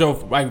 so what was your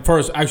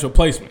first actual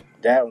placement?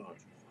 That one.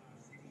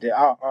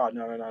 No.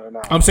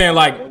 I'm saying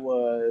like it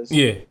was.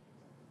 Yeah.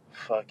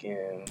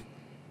 Fucking.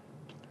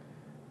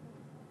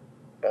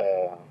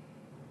 I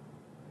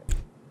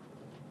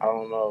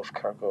don't know if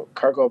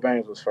Kirko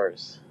Bangs was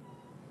first.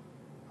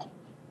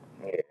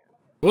 Yeah.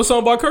 What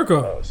song by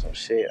Kirko? Some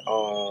shit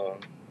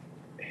on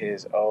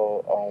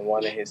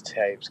one of his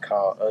tapes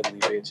called Ugly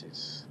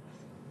Bitches.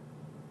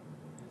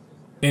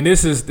 And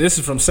this is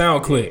from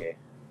SoundClick. Yeah.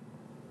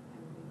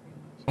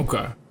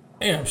 Okay.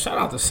 Damn, shout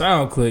out to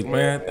SoundClick,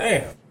 man.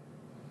 Damn.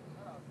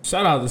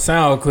 Shout out to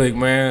SoundClick,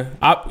 man.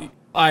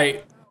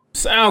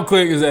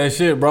 SoundClick is that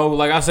shit, bro.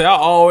 Like I said, I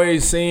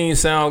always seen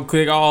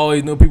SoundClick. I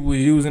always knew people was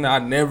using it. I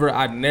never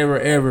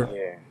ever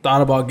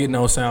thought about getting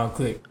on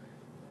SoundClick.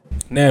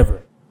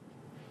 Never.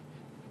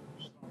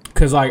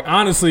 Cause like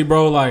honestly,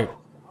 bro, like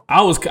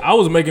I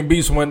was making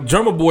beats when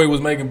Drummer Boy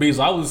was making beats.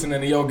 So I was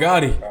listening to Yo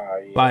Gotti.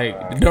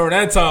 During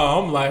that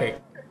time, I'm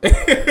like,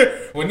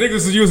 when niggas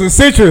was using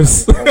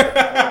citrus.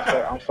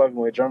 I'm fucking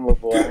with Drummer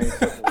Boy. I ain't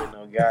fucking with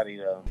no Gotti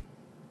though.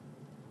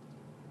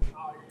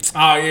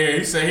 Oh yeah,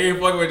 he said he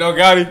ain't fucking with no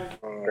Gotti.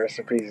 Rest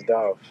in peace,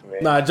 Dolph,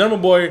 man. Nah, Drummer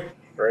Boy.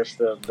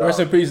 Rest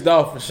in peace,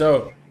 Dolph, for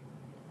sure.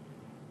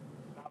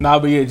 Nah,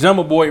 but yeah,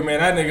 Drummer Boy, man,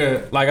 that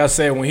nigga, like I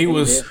said, when he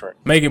was different.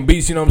 Making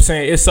beats, you know what I'm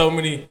saying? It's so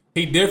many.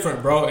 He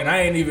different, bro. And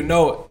I ain't even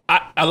know.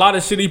 A lot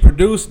of shit he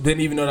produced,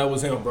 didn't even know that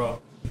was him, bro.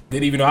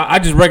 Didn't even know. I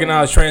just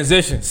recognized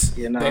transitions.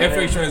 The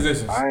FX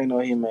transitions. I didn't know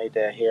he made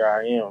that Here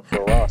I Am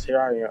for Ross. Here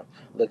I am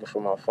looking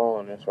for my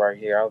phone. It's right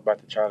here. I was about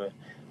to try to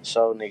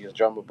show niggas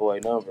Drummer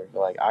Boy number.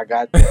 Like, I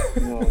got that.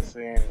 You know what I'm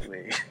saying?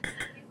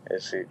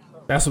 That shit.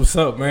 That's what's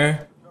up,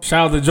 man.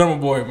 Shout out to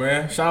Drummer Boy,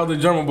 man. Shout out to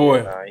Drummer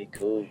Boy. Nah, he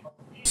cool.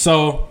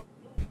 So,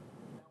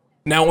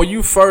 now when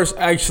you first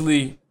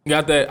actually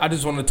got that, I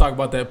just want to talk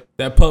about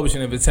that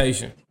publishing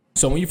invitation.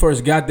 So when you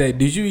first got that,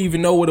 did you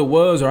even know what it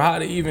was or how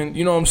to even,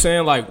 you know what I'm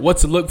saying, like what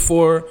to look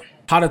for,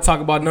 how to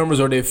talk about numbers,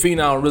 or did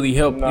Phenom really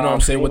help, you know what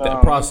I'm saying, with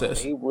that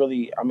process? He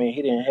really, I mean,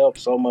 he didn't help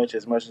so much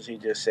as he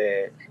just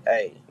said,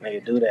 hey,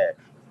 nigga, do that.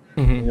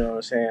 You know what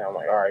I'm saying? I'm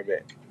like, all right,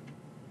 bet.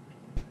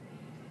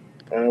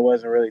 And it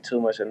wasn't really too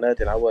much of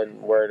nothing. I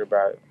wasn't worried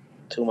about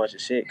too much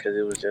of shit because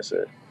it was just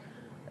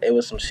it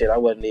was some shit I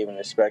wasn't even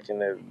expecting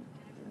to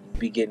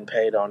be getting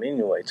paid on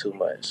anyway too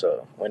much.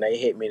 So when they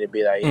hit me to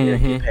be like, yeah,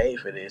 get paid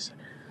for this,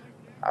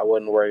 I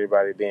wasn't worried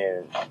about it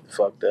being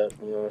fucked up.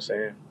 You know what I'm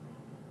saying?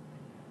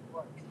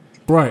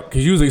 Right,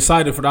 because you was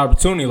excited for the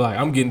opportunity. Like,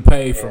 I'm getting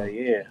paid for,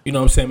 you know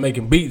what I'm saying,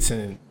 making beats,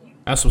 and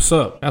that's what's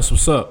up. That's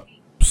what's up.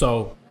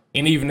 So,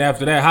 and even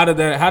after that, how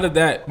did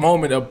that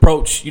moment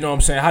approach, you know what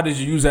I'm saying? How did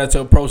you use that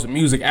to approach the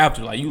music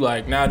after? Like, you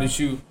like, now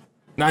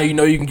you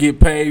know you can get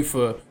paid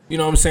for, you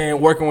know what I'm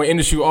saying, working with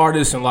industry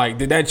artists, and like,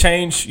 did that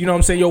change, you know what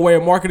I'm saying, your way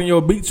of marketing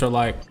your beats, or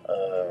like?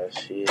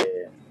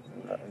 Shit.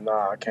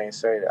 Nah, I can't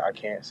say that. I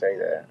can't say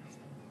that.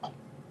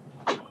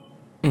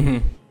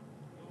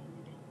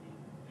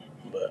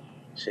 But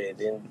shit,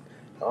 then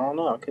don't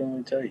know. I couldn't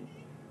really tell you.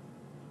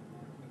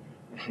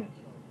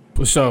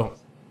 For sure.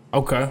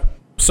 Okay.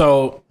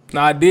 So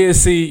now I did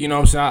see, you know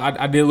what I'm saying,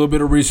 I did a little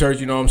bit of research,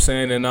 you know what I'm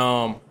saying, and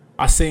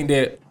I seen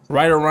that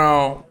right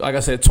around, like I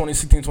said,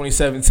 2016,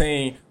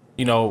 2017,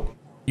 you know,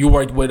 you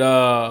worked with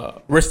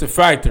Rich the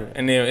Factor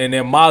and then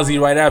Mozzie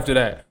right after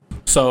that.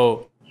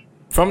 So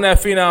from that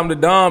Phenom to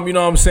Dom, you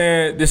know what I'm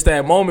saying, just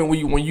that moment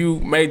when you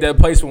made that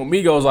placement with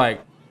Migos,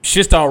 like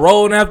shit started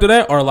rolling after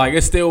that, or like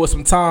it still was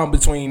some time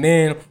between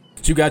then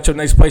that you got your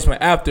next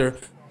placement after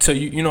to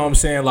you know what I'm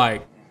saying,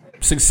 like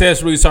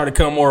success really started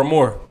to come more and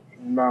more.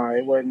 Nah,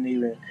 it wasn't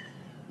even.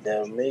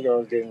 The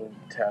Migos didn't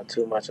have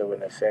too much of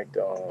an effect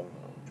on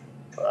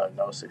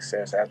no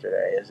success after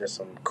that. It's just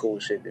some cool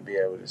shit to be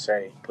able to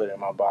say, put in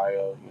my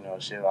bio, you know,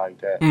 shit like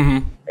that.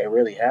 Mm-hmm. It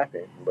really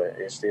happened, but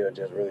it's still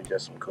just really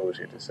just some cool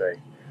shit to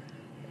say.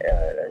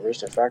 That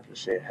Rich the Factor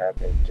shit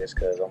happened just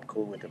because I'm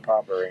cool with the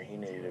popper and he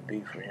needed a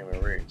beat for him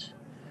and Rich.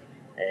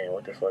 And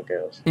what the fuck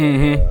else?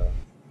 Mm-hmm.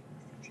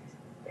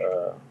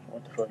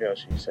 What the fuck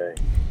else you say?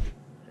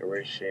 The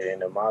Rich shit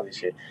and the Molly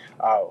shit.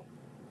 Oh,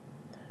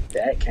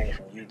 that came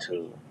from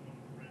YouTube.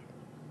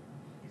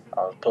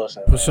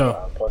 For sure.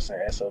 I was posting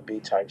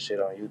SOB type shit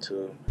on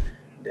YouTube.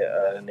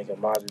 The nigga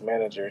Mozzie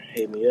manager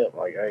hit me up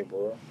like, "Hey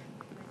boy,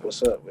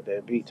 what's up with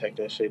that beat? Take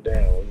that shit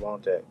down. We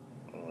want that."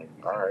 I'm like,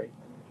 "All right."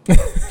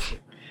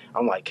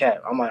 I'm like,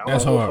 "Cap."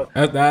 That's "Who the hard.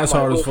 fuck?" That's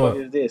hard "Who as the fuck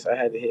fuck. is this?" I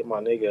had to hit my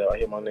nigga. I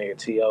hit my nigga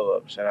T.O.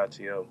 up. Shout out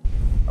T.O.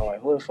 I'm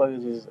like, "Who the fuck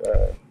is this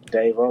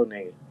Dave O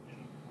nigga?"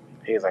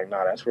 He was like,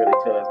 "Nah, that's really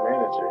Cuz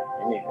manager.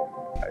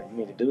 You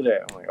need to do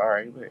that." I'm like, "All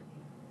right, but."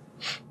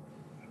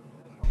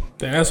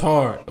 Damn, that's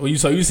hard. Well,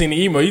 so you seen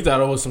the email, you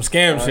thought it was some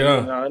scam shit,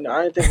 huh? No,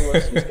 I didn't think it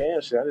was some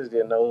scam shit. I just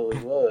didn't know who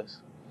he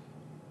was.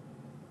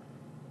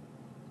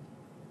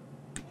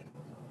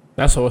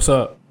 That's what's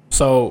up.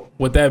 So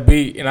with that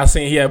beat, and I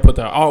seen he had put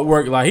the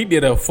artwork, like he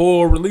did a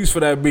full release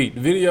for that beat,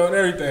 the video and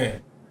everything.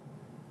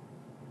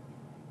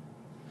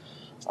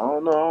 I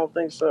don't know. I don't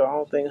think so. I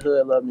don't think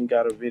Hood Love Me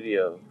got a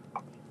video.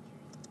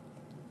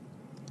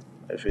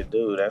 If it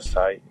do, that's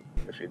tight.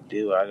 If it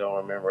do, I don't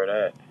remember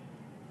that.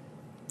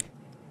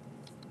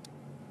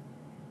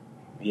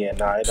 Yeah,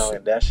 nah, it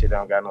don't. That shit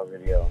don't got no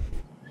video.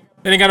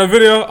 It ain't got a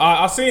video.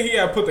 I seen he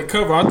had put the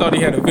cover. I thought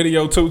he had a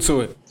video too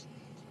to it.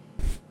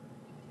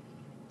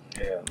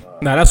 Hell no.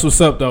 Nah, that's what's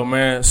up though,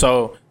 man.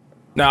 So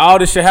now all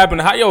this shit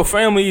happened. How your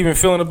family even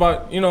feeling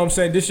about, you know what I'm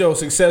saying, this your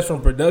success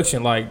from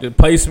production, like the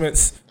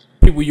placements,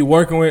 people you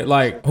working with,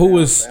 like who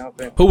was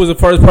the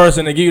first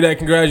person to give you that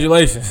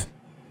congratulations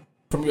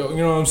from your, you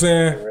know what I'm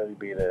saying? It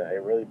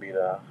really be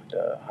the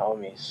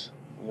homies.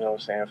 You know what I'm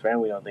saying?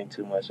 Family don't think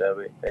too much of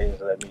it. They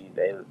just let me.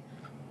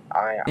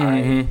 I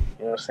ain't, you know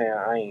what I'm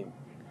saying?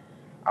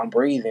 I'm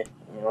breathing.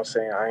 You know what I'm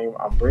saying?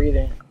 I'm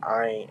breathing.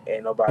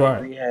 Ain't nobody Right.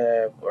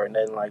 rehab or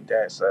nothing like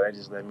that. So they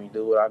just let me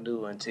do what I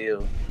do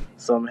until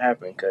something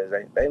happen. Cause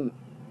they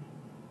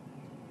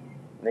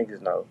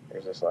niggas know.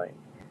 It's just like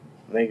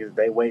niggas,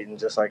 they waiting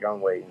just like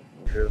I'm waiting.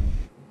 You feel me?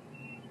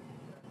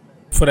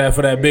 For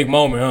that big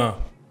moment, huh?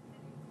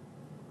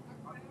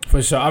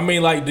 For sure. I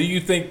mean, like, do you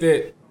think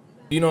that,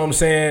 you know what I'm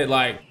saying,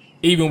 like,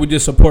 even with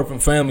just support from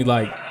family,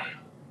 like,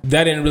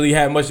 that didn't really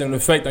have much of an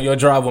effect on your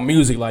drive on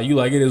music? Like, you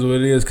like, it is what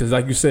it is, because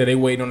like you said, they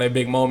waiting on that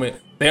big moment.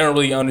 They don't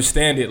really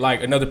understand it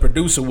like another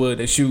producer would,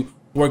 that you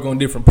work on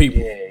different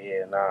people.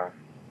 Yeah, nah.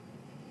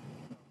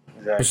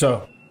 For Exactly.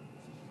 sure.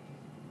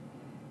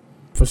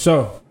 For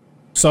sure.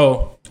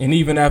 So, and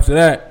even after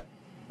that,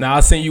 now I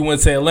seen you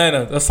went to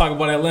Atlanta. Let's talk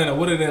about Atlanta.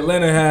 What did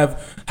Atlanta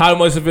have? How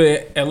much of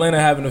it Atlanta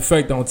have an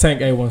effect on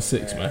Tank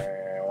A16, man?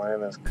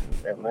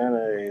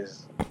 Atlanta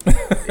is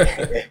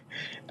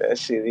that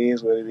shit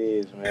is what it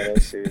is, man.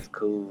 That shit is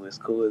cool. It's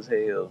cool as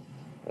hell.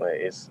 Like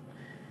it's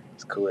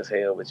cool as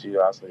hell, but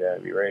you also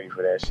gotta be ready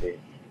for that shit.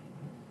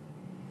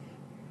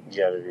 You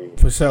gotta be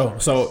For sure.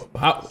 So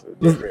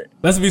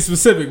let's be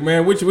specific,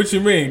 man. What you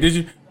mean? Did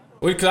you?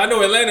 Because I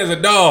know Atlanta's a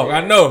dog.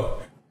 I know.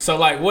 So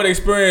like, what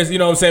experience, you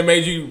know what I'm saying,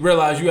 made you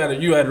realize you had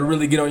to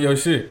really get on your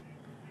shit?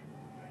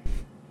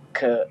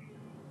 Cause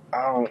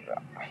I don't.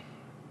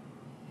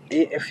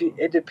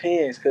 It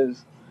depends,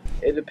 cause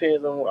it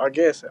depends on, I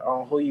guess,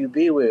 on who you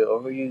be with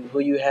or who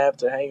you have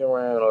to hang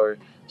around or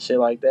shit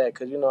like that.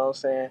 Cause you know what I'm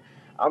saying.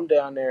 I'm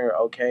down there,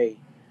 okay.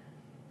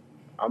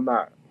 I'm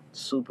not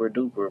super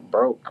duper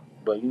broke,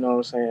 but you know what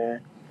I'm saying.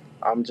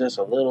 I'm just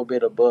a little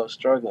bit above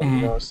struggling.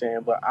 You know what I'm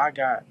saying. But I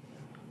got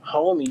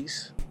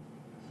homies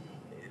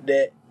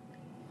that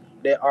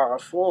are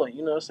affluent.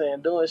 You know what I'm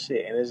saying, doing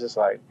shit, and it's just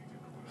like,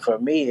 for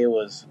me, it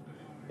was,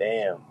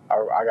 damn,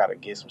 I gotta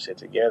get some shit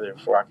together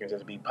before I can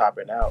just be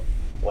popping out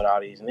with all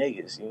these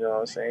niggas. You know what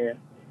I'm saying?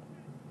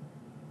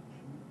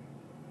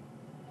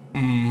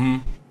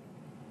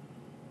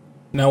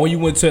 Now, when you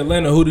went to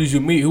Atlanta, who did you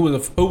meet? Who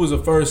was the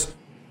first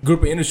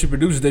group of industry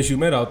producers that you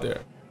met out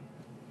there,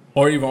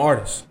 or even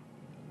artists?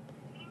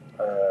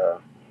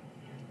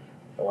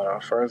 When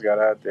I first got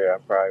out there, I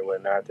probably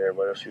wasn't out there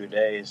but a few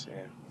days,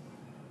 and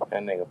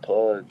that nigga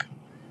Plug,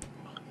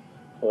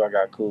 who I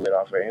got cool with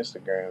off of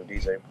Instagram,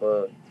 DJ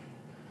Plug.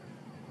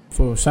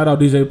 For shout out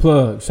DJ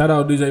Plug. Shout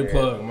out DJ Yeah.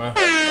 Plug, man.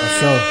 For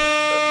sure.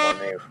 That's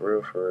my name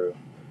for real.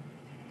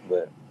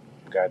 But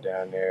got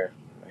down there,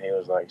 and he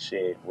was like,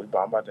 "Shit, I'm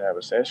about to have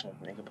a session.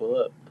 Nigga, pull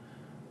up."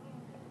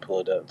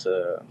 Pulled up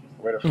to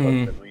where the fuck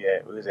was we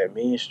at? We was at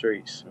Mean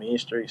Street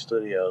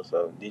Studio.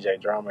 So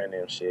DJ Drama and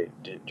them shit,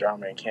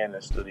 Drama and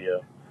Cannon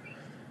Studio.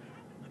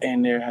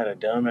 And there had a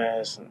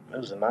dumbass. It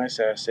was a nice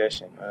ass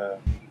session.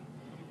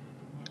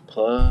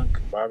 Plug,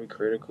 Bobby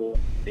Critical,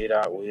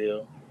 D-Dot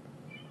Will.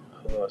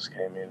 Who else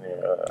came in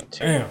there?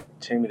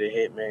 Timmy the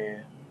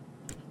Hitman.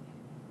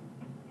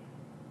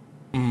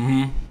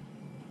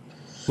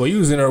 Well, you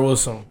was in there with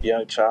some.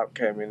 Young Chop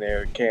came in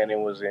there.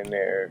 Cannon was in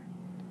there.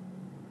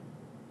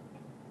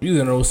 You was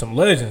in there with some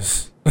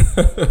legends.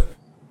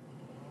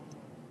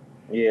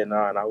 Yeah,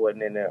 nah, and I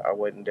wasn't in there. I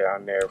wasn't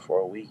down there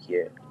for a week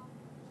yet.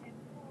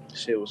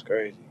 Shit was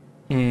crazy.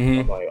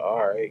 I'm like,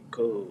 all right,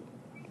 cool.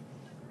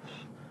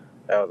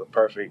 That was a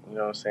perfect, you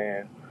know what I'm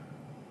saying,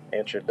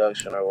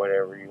 introduction or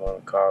whatever you want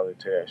to call it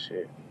to that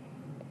shit.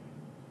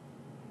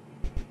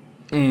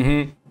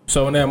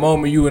 So in that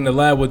moment, you in the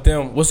lab with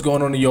them. What's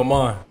going on in your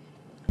mind?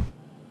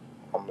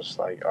 I'm just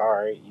like,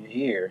 all right, you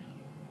here.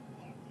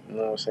 You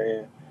know what I'm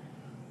saying?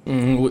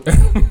 And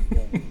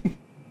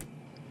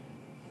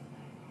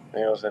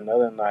it was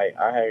another night.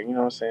 I had, you know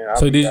what I'm saying.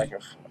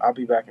 I'll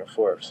be back and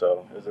forth.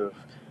 So it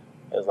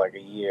was like a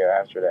year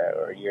after that,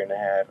 or a year and a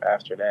half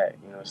after that.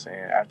 You know what I'm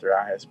saying. After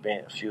I had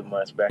spent a few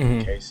months back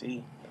in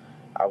KC,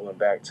 I went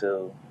back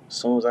to. As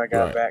soon as I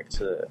got back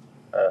to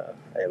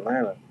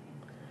Atlanta,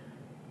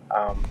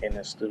 I'm in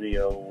the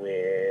studio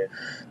with.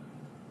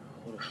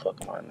 Who the fuck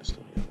am I in the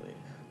studio with?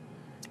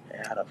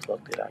 And how the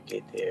fuck did I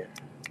get there?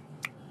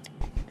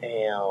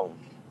 Damn.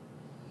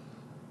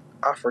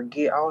 I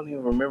forget. I don't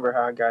even remember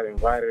how I got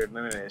invited or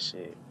none of that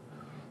shit.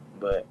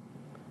 But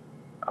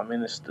I'm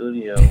in the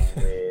studio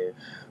with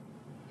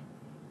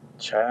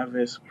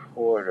Travis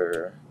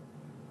Porter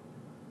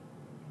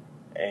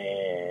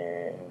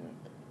and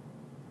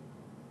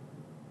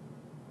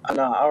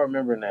I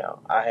remember now.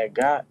 I had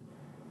got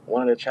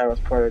one of the Travis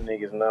Porter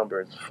niggas'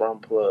 numbers from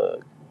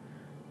Plug.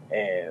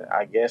 And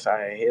I guess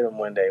I had hit him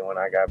one day when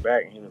I got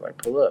back, and he was like,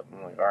 "Pull up."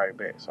 I'm like, "All right,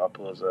 bet." So I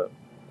pulls up.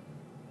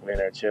 We're in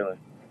there chilling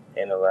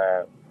in the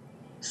lab.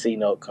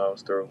 C-Note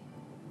comes through.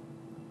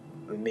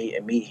 We meet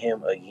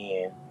him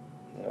again.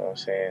 You know what I'm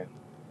saying?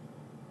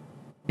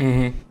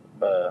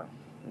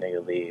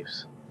 Nigga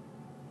leaves.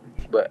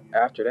 But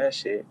after that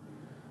shit,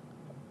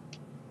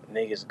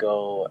 niggas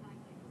go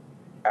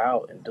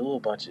out and do a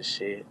bunch of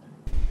shit.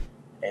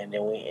 And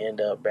then we end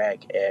up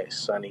back at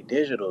Sunny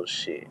Digital's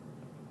shit.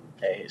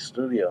 At his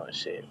studio and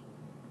shit.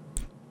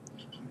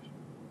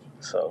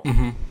 So,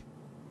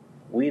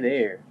 we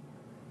there.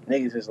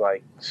 Niggas is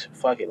like,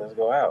 fuck it, let's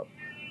go out.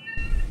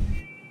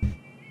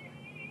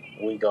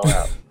 We go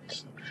out.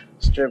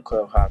 Strip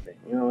club hopping.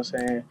 You know what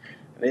I'm saying?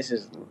 This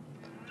is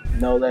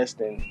no less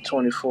than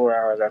 24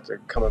 hours after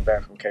coming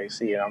back from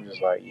KC, and I'm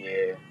just like,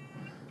 yeah,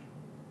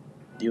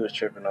 you was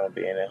tripping on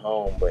being at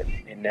home,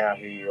 and now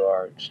here you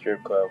are,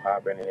 strip club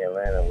hopping in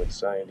Atlanta with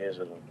Sunny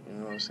Digital. You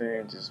know what I'm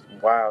saying? Just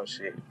wild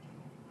shit.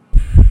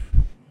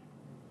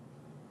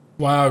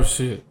 Wild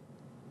shit.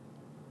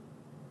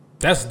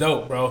 That's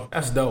dope, bro.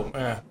 That's dope,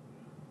 man.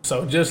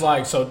 So just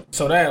like so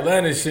that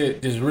Atlanta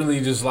shit just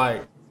really just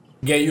like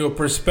gave you a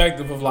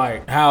perspective of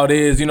like how it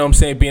is, you know what I'm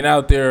saying, being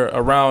out there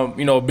around,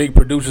 you know, big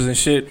producers and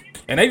shit.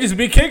 And they just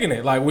be kicking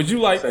it. Like, would you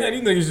like, man,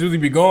 these niggas usually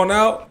be going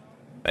out?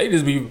 They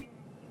just be.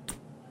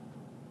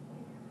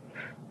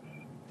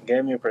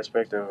 Gave me a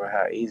perspective of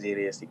how easy it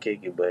is to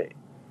kick it, but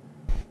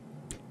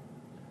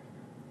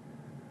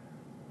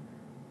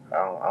I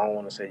don't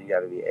want to say you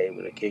got to be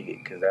able to kick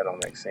it because that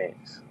don't make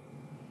sense.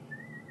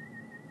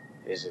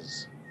 It's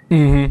just.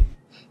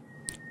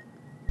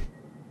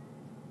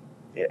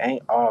 It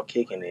ain't all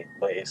kicking it,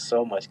 but it's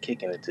so much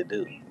kicking it to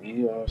do. You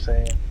know what I'm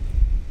saying?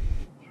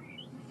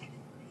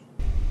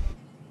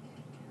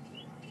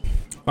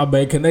 My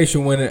bad,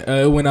 connection went out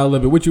a little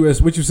bit. What you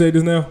say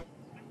just now?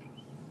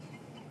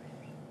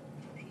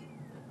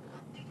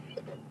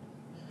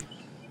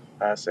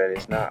 I said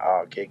it's not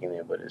all kicking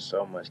it, but it's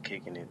so much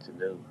kicking it to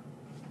do.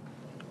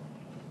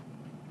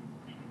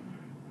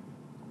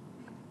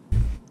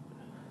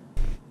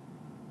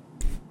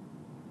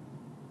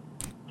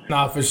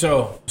 Nah, for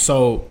sure.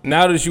 So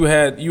now that you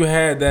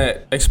had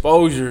that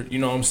exposure, you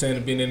know what I'm saying,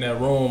 to being in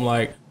that room,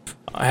 like,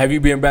 have you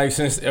been back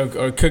since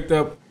or cooked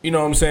up, you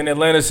know what I'm saying,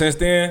 Atlanta since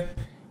then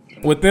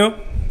with them?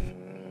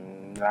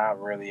 Not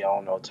really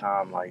on no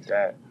time like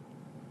that.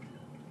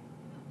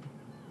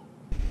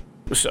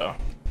 For sure.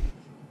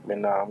 But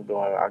no,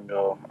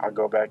 I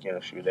go back in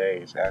a few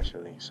days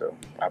actually, so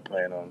I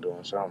plan on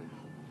doing something.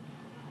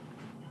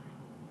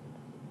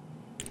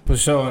 For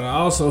sure. And I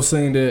also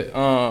seen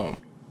that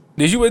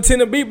did you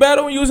attend a beat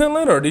battle when you was in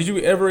Atlanta, or did you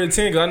ever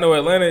attend? Because I know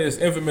Atlanta is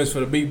infamous for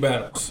the beat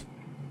battles.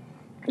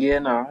 Yeah,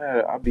 no, I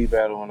had a beat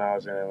battle when I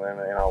was in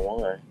Atlanta, and I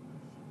won.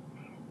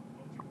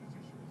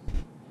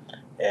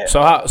 Yeah.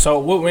 So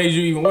what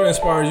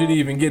inspired you to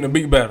even get in a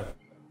beat battle?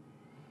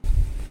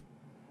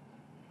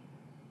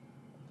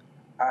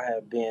 I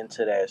have been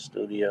to that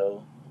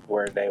studio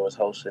where they was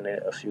hosting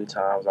it a few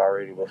times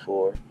already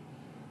before.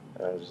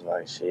 And I was just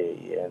like, shit,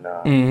 yeah,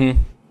 nah.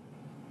 Mm-hmm.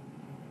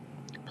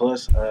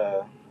 Plus,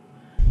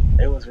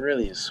 it was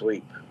really a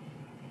sweep,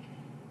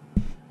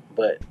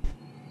 but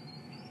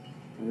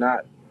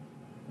not.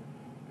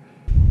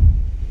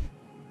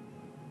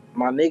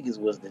 My niggas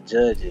was the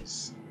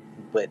judges,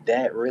 but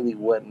that really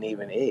wasn't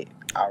even it.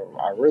 I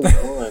really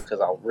won because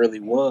I really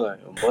won,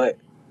 but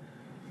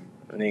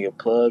nigga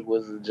Plug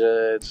was a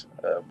judge,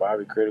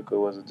 Bobby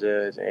Critical was a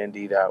judge, and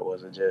D Dot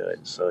was a judge.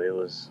 So it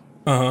was.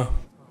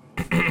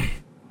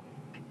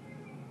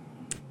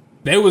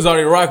 They was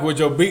already rocking with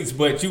your beats,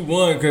 but you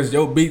won because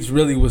your beats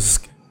really was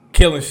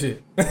killing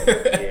shit.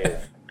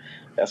 Yeah,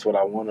 that's what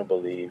I want to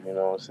believe. You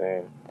know what I'm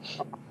saying?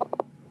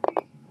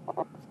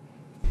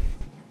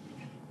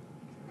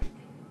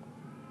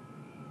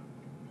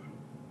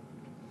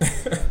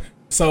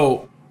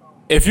 So,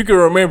 if you can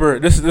remember,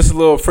 this is a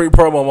little free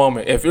promo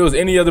moment. If it was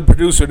any other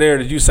producer there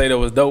that you say that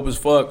was dope as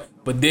fuck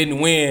but didn't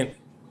win,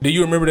 do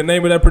you remember the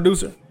name of that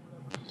producer?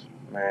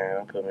 Man,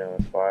 don't put me on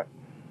the spot.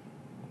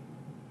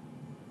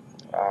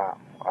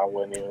 I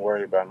wasn't even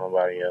worried about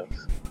nobody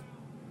else.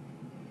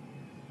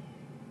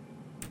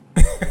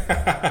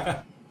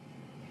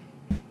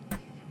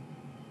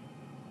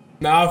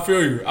 Nah, I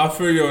feel you. I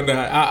feel you on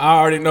that. I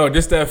already know.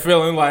 Just that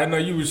feeling, like I know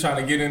you was trying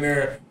to get in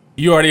there.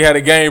 You already had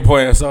a game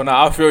plan, so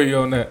now I feel you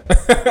on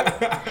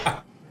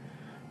that.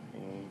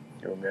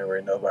 You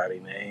remember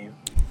nobody's name.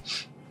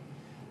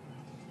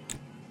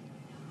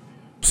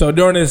 So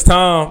during this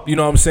time, you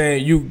know what I'm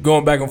saying, you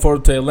going back and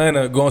forth to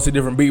Atlanta, going to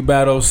different beat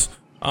battles,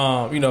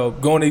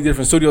 going to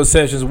different studio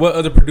sessions. What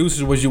other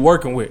producers was you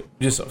working with?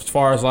 Just as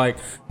far as like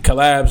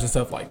collabs and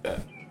stuff like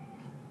that.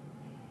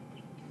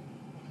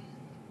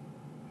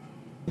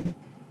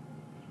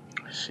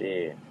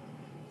 Shit.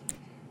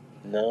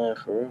 None,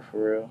 for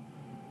real.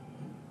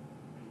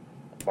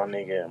 My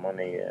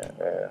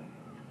nigga,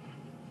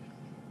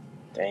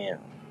 damn.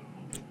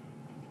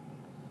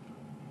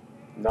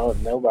 No,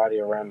 nobody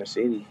around the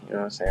city, you know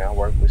what I'm saying? I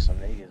work with some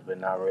niggas, but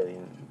not really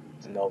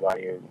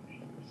nobody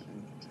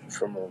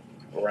from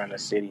around the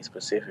city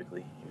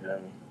specifically, you know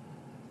what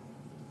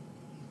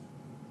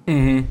I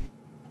mean? Mm-hmm.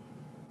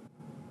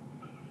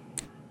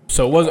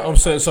 So what I'm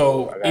saying,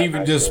 so even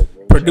nice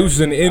just producers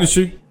in the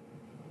industry?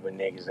 With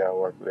niggas that I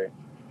work with.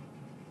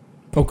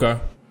 Okay.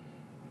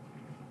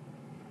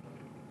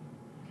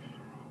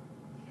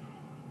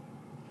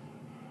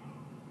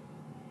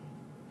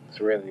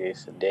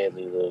 It's a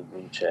deadly little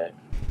group chat.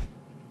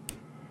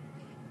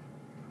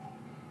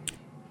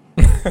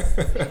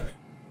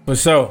 For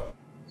sure.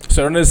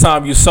 So in this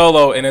time you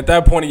solo, and at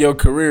that point in your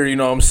career, you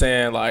know what I'm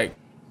saying, like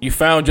you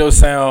found your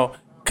sound,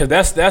 cause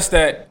that's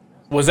that.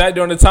 Was that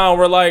during the time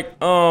where like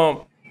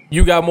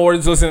you got more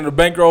just listening to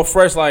Bankroll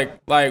Fresh?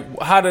 Like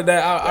how did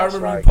that? I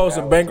remember you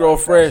posting Bankroll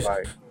Fresh.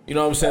 You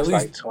know what I'm saying? At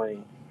least like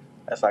 20.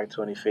 That's like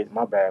 2015.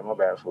 My bad,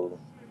 fool.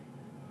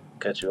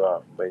 Cut you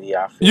off, but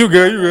yeah, I feel you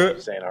good. What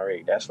I'm saying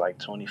already. That's like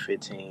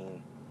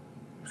 2015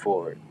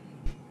 forward.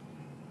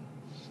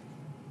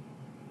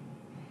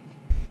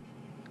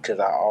 Cause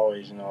I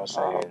always, you know what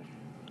I'm saying,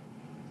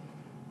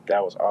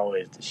 that was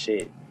always the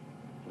shit.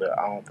 But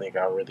I don't think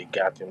I really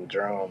got them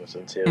drums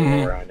until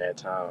around that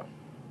time.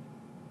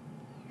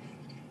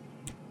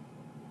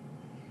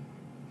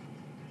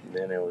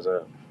 Then it was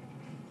up.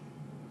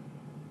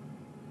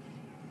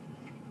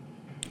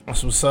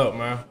 That's what's up,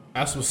 man.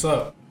 That's what's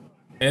up.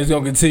 And it's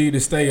gonna continue to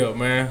stay up,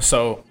 man.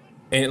 So,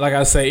 and like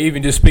I say,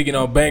 even just speaking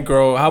on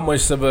Bankroll, how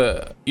much of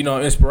a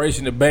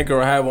inspiration did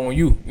Bankroll have on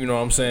you? You know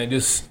what I'm saying?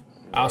 Just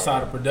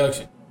outside of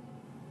production.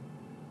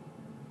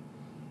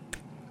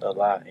 A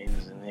lot. He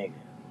was a nigga.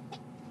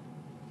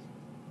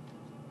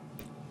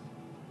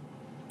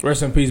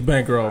 Rest in peace,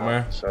 Bankroll,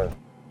 man. So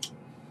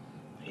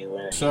he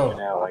went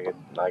out like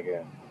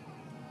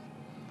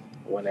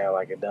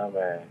a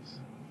dumbass.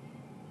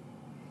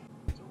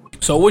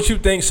 So what you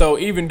think? So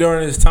even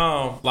during this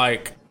time,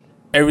 like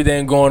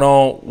everything going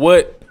on,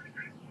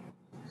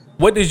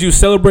 what did you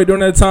celebrate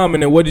during that time?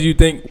 And then what did you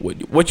think?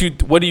 What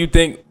do you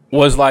think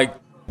was like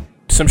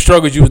some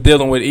struggles you was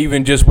dealing with,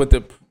 even just with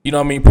the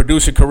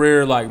producer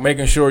career, like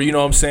making sure you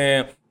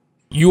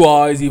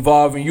always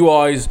evolving, you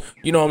always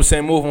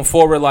moving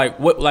forward. Like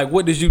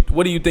what do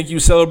you think you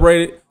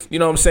celebrated? You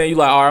know what I'm saying? You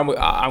like, all right,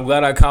 I'm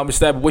glad I accomplished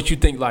that. But what you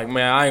think? Like,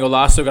 man, I ain't gonna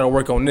lie, I still gotta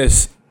work on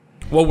this.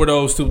 What were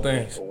those two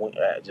things?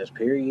 Just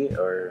period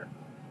or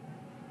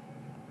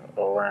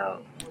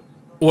around?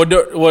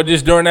 Well,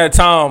 just during that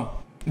time.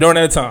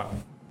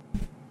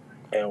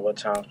 And what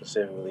time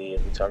specifically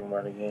is we talking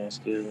about again?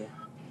 Excuse me.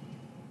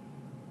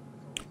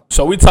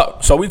 So we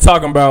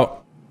talking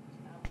about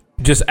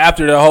just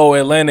after the whole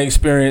Atlanta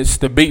experience,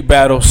 the beat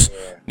battles.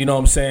 Yeah. You know what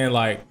I'm saying?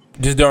 Like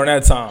just during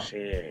that time.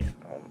 Shit.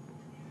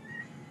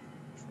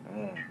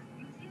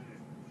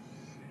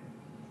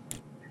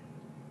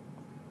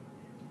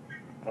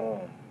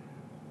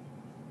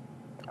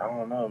 I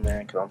don't know,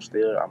 man, because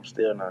I'm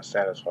still not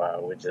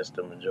satisfied with just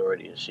the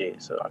majority of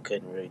shit. So I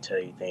couldn't really tell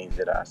you things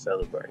that I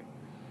celebrate.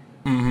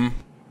 Mm-hmm.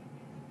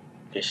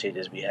 this shit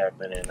just be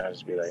happening, and I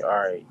just be like, all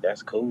right,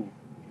 that's cool,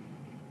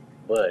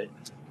 but you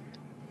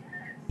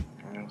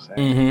know what I'm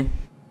saying?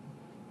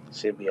 Mm-hmm.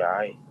 Should be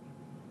alright.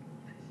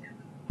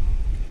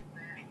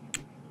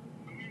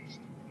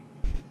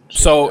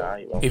 So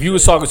if you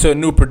was talking to a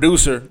new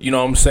producer, you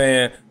know what I'm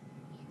saying?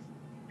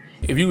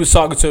 If you was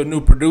talking to a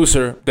new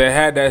producer that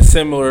had that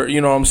similar,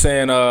 you know what I'm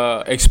saying,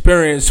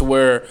 experience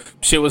where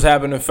shit was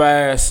happening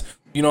fast,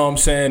 you know what I'm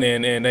saying,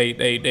 and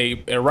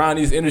they around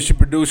these industry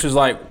producers,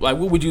 like what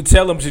would you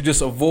tell them to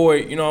just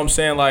avoid, you know what I'm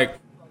saying, like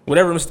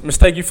whatever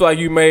mistake you feel like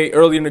you made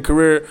early in the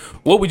career,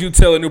 what would you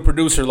tell a new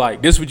producer,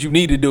 like this what you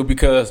need to do?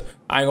 Because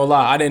I ain't gonna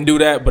lie, I didn't do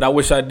that, but I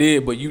wish I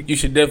did, but you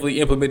should definitely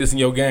implement this in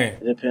your game.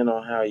 It depends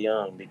on how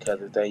young, because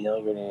if they're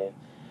younger than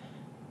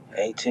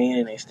 18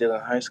 and they still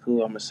in high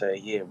school, I'm gonna say,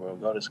 yeah, bro,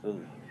 go to school.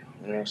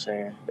 You know what I'm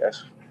saying?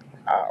 That's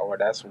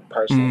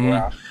personally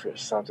where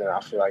something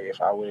I feel like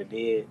if I would have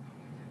did,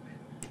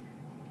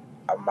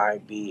 I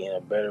might be in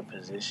a better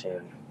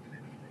position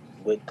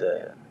with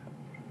the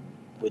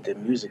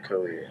music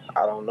career.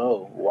 I don't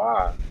know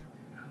why,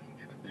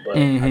 but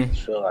I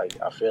just feel like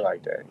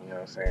that. You know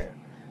what I'm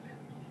saying?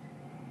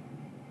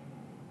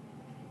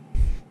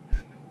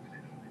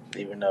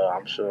 Even though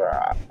I'm sure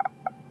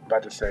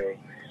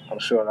I'm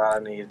sure a lot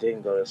of niggas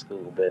didn't go to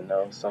school, but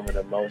no, some of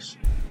the most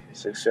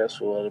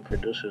successful other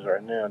producers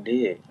right now did.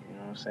 You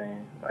know what I'm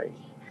saying? Like,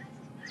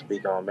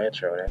 speak on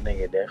Metro, that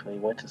nigga definitely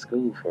went to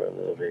school for a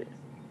little bit.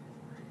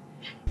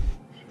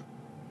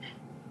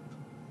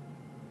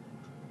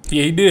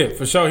 Yeah, he did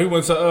for sure. He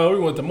went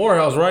to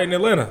Morehouse, right in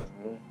Atlanta.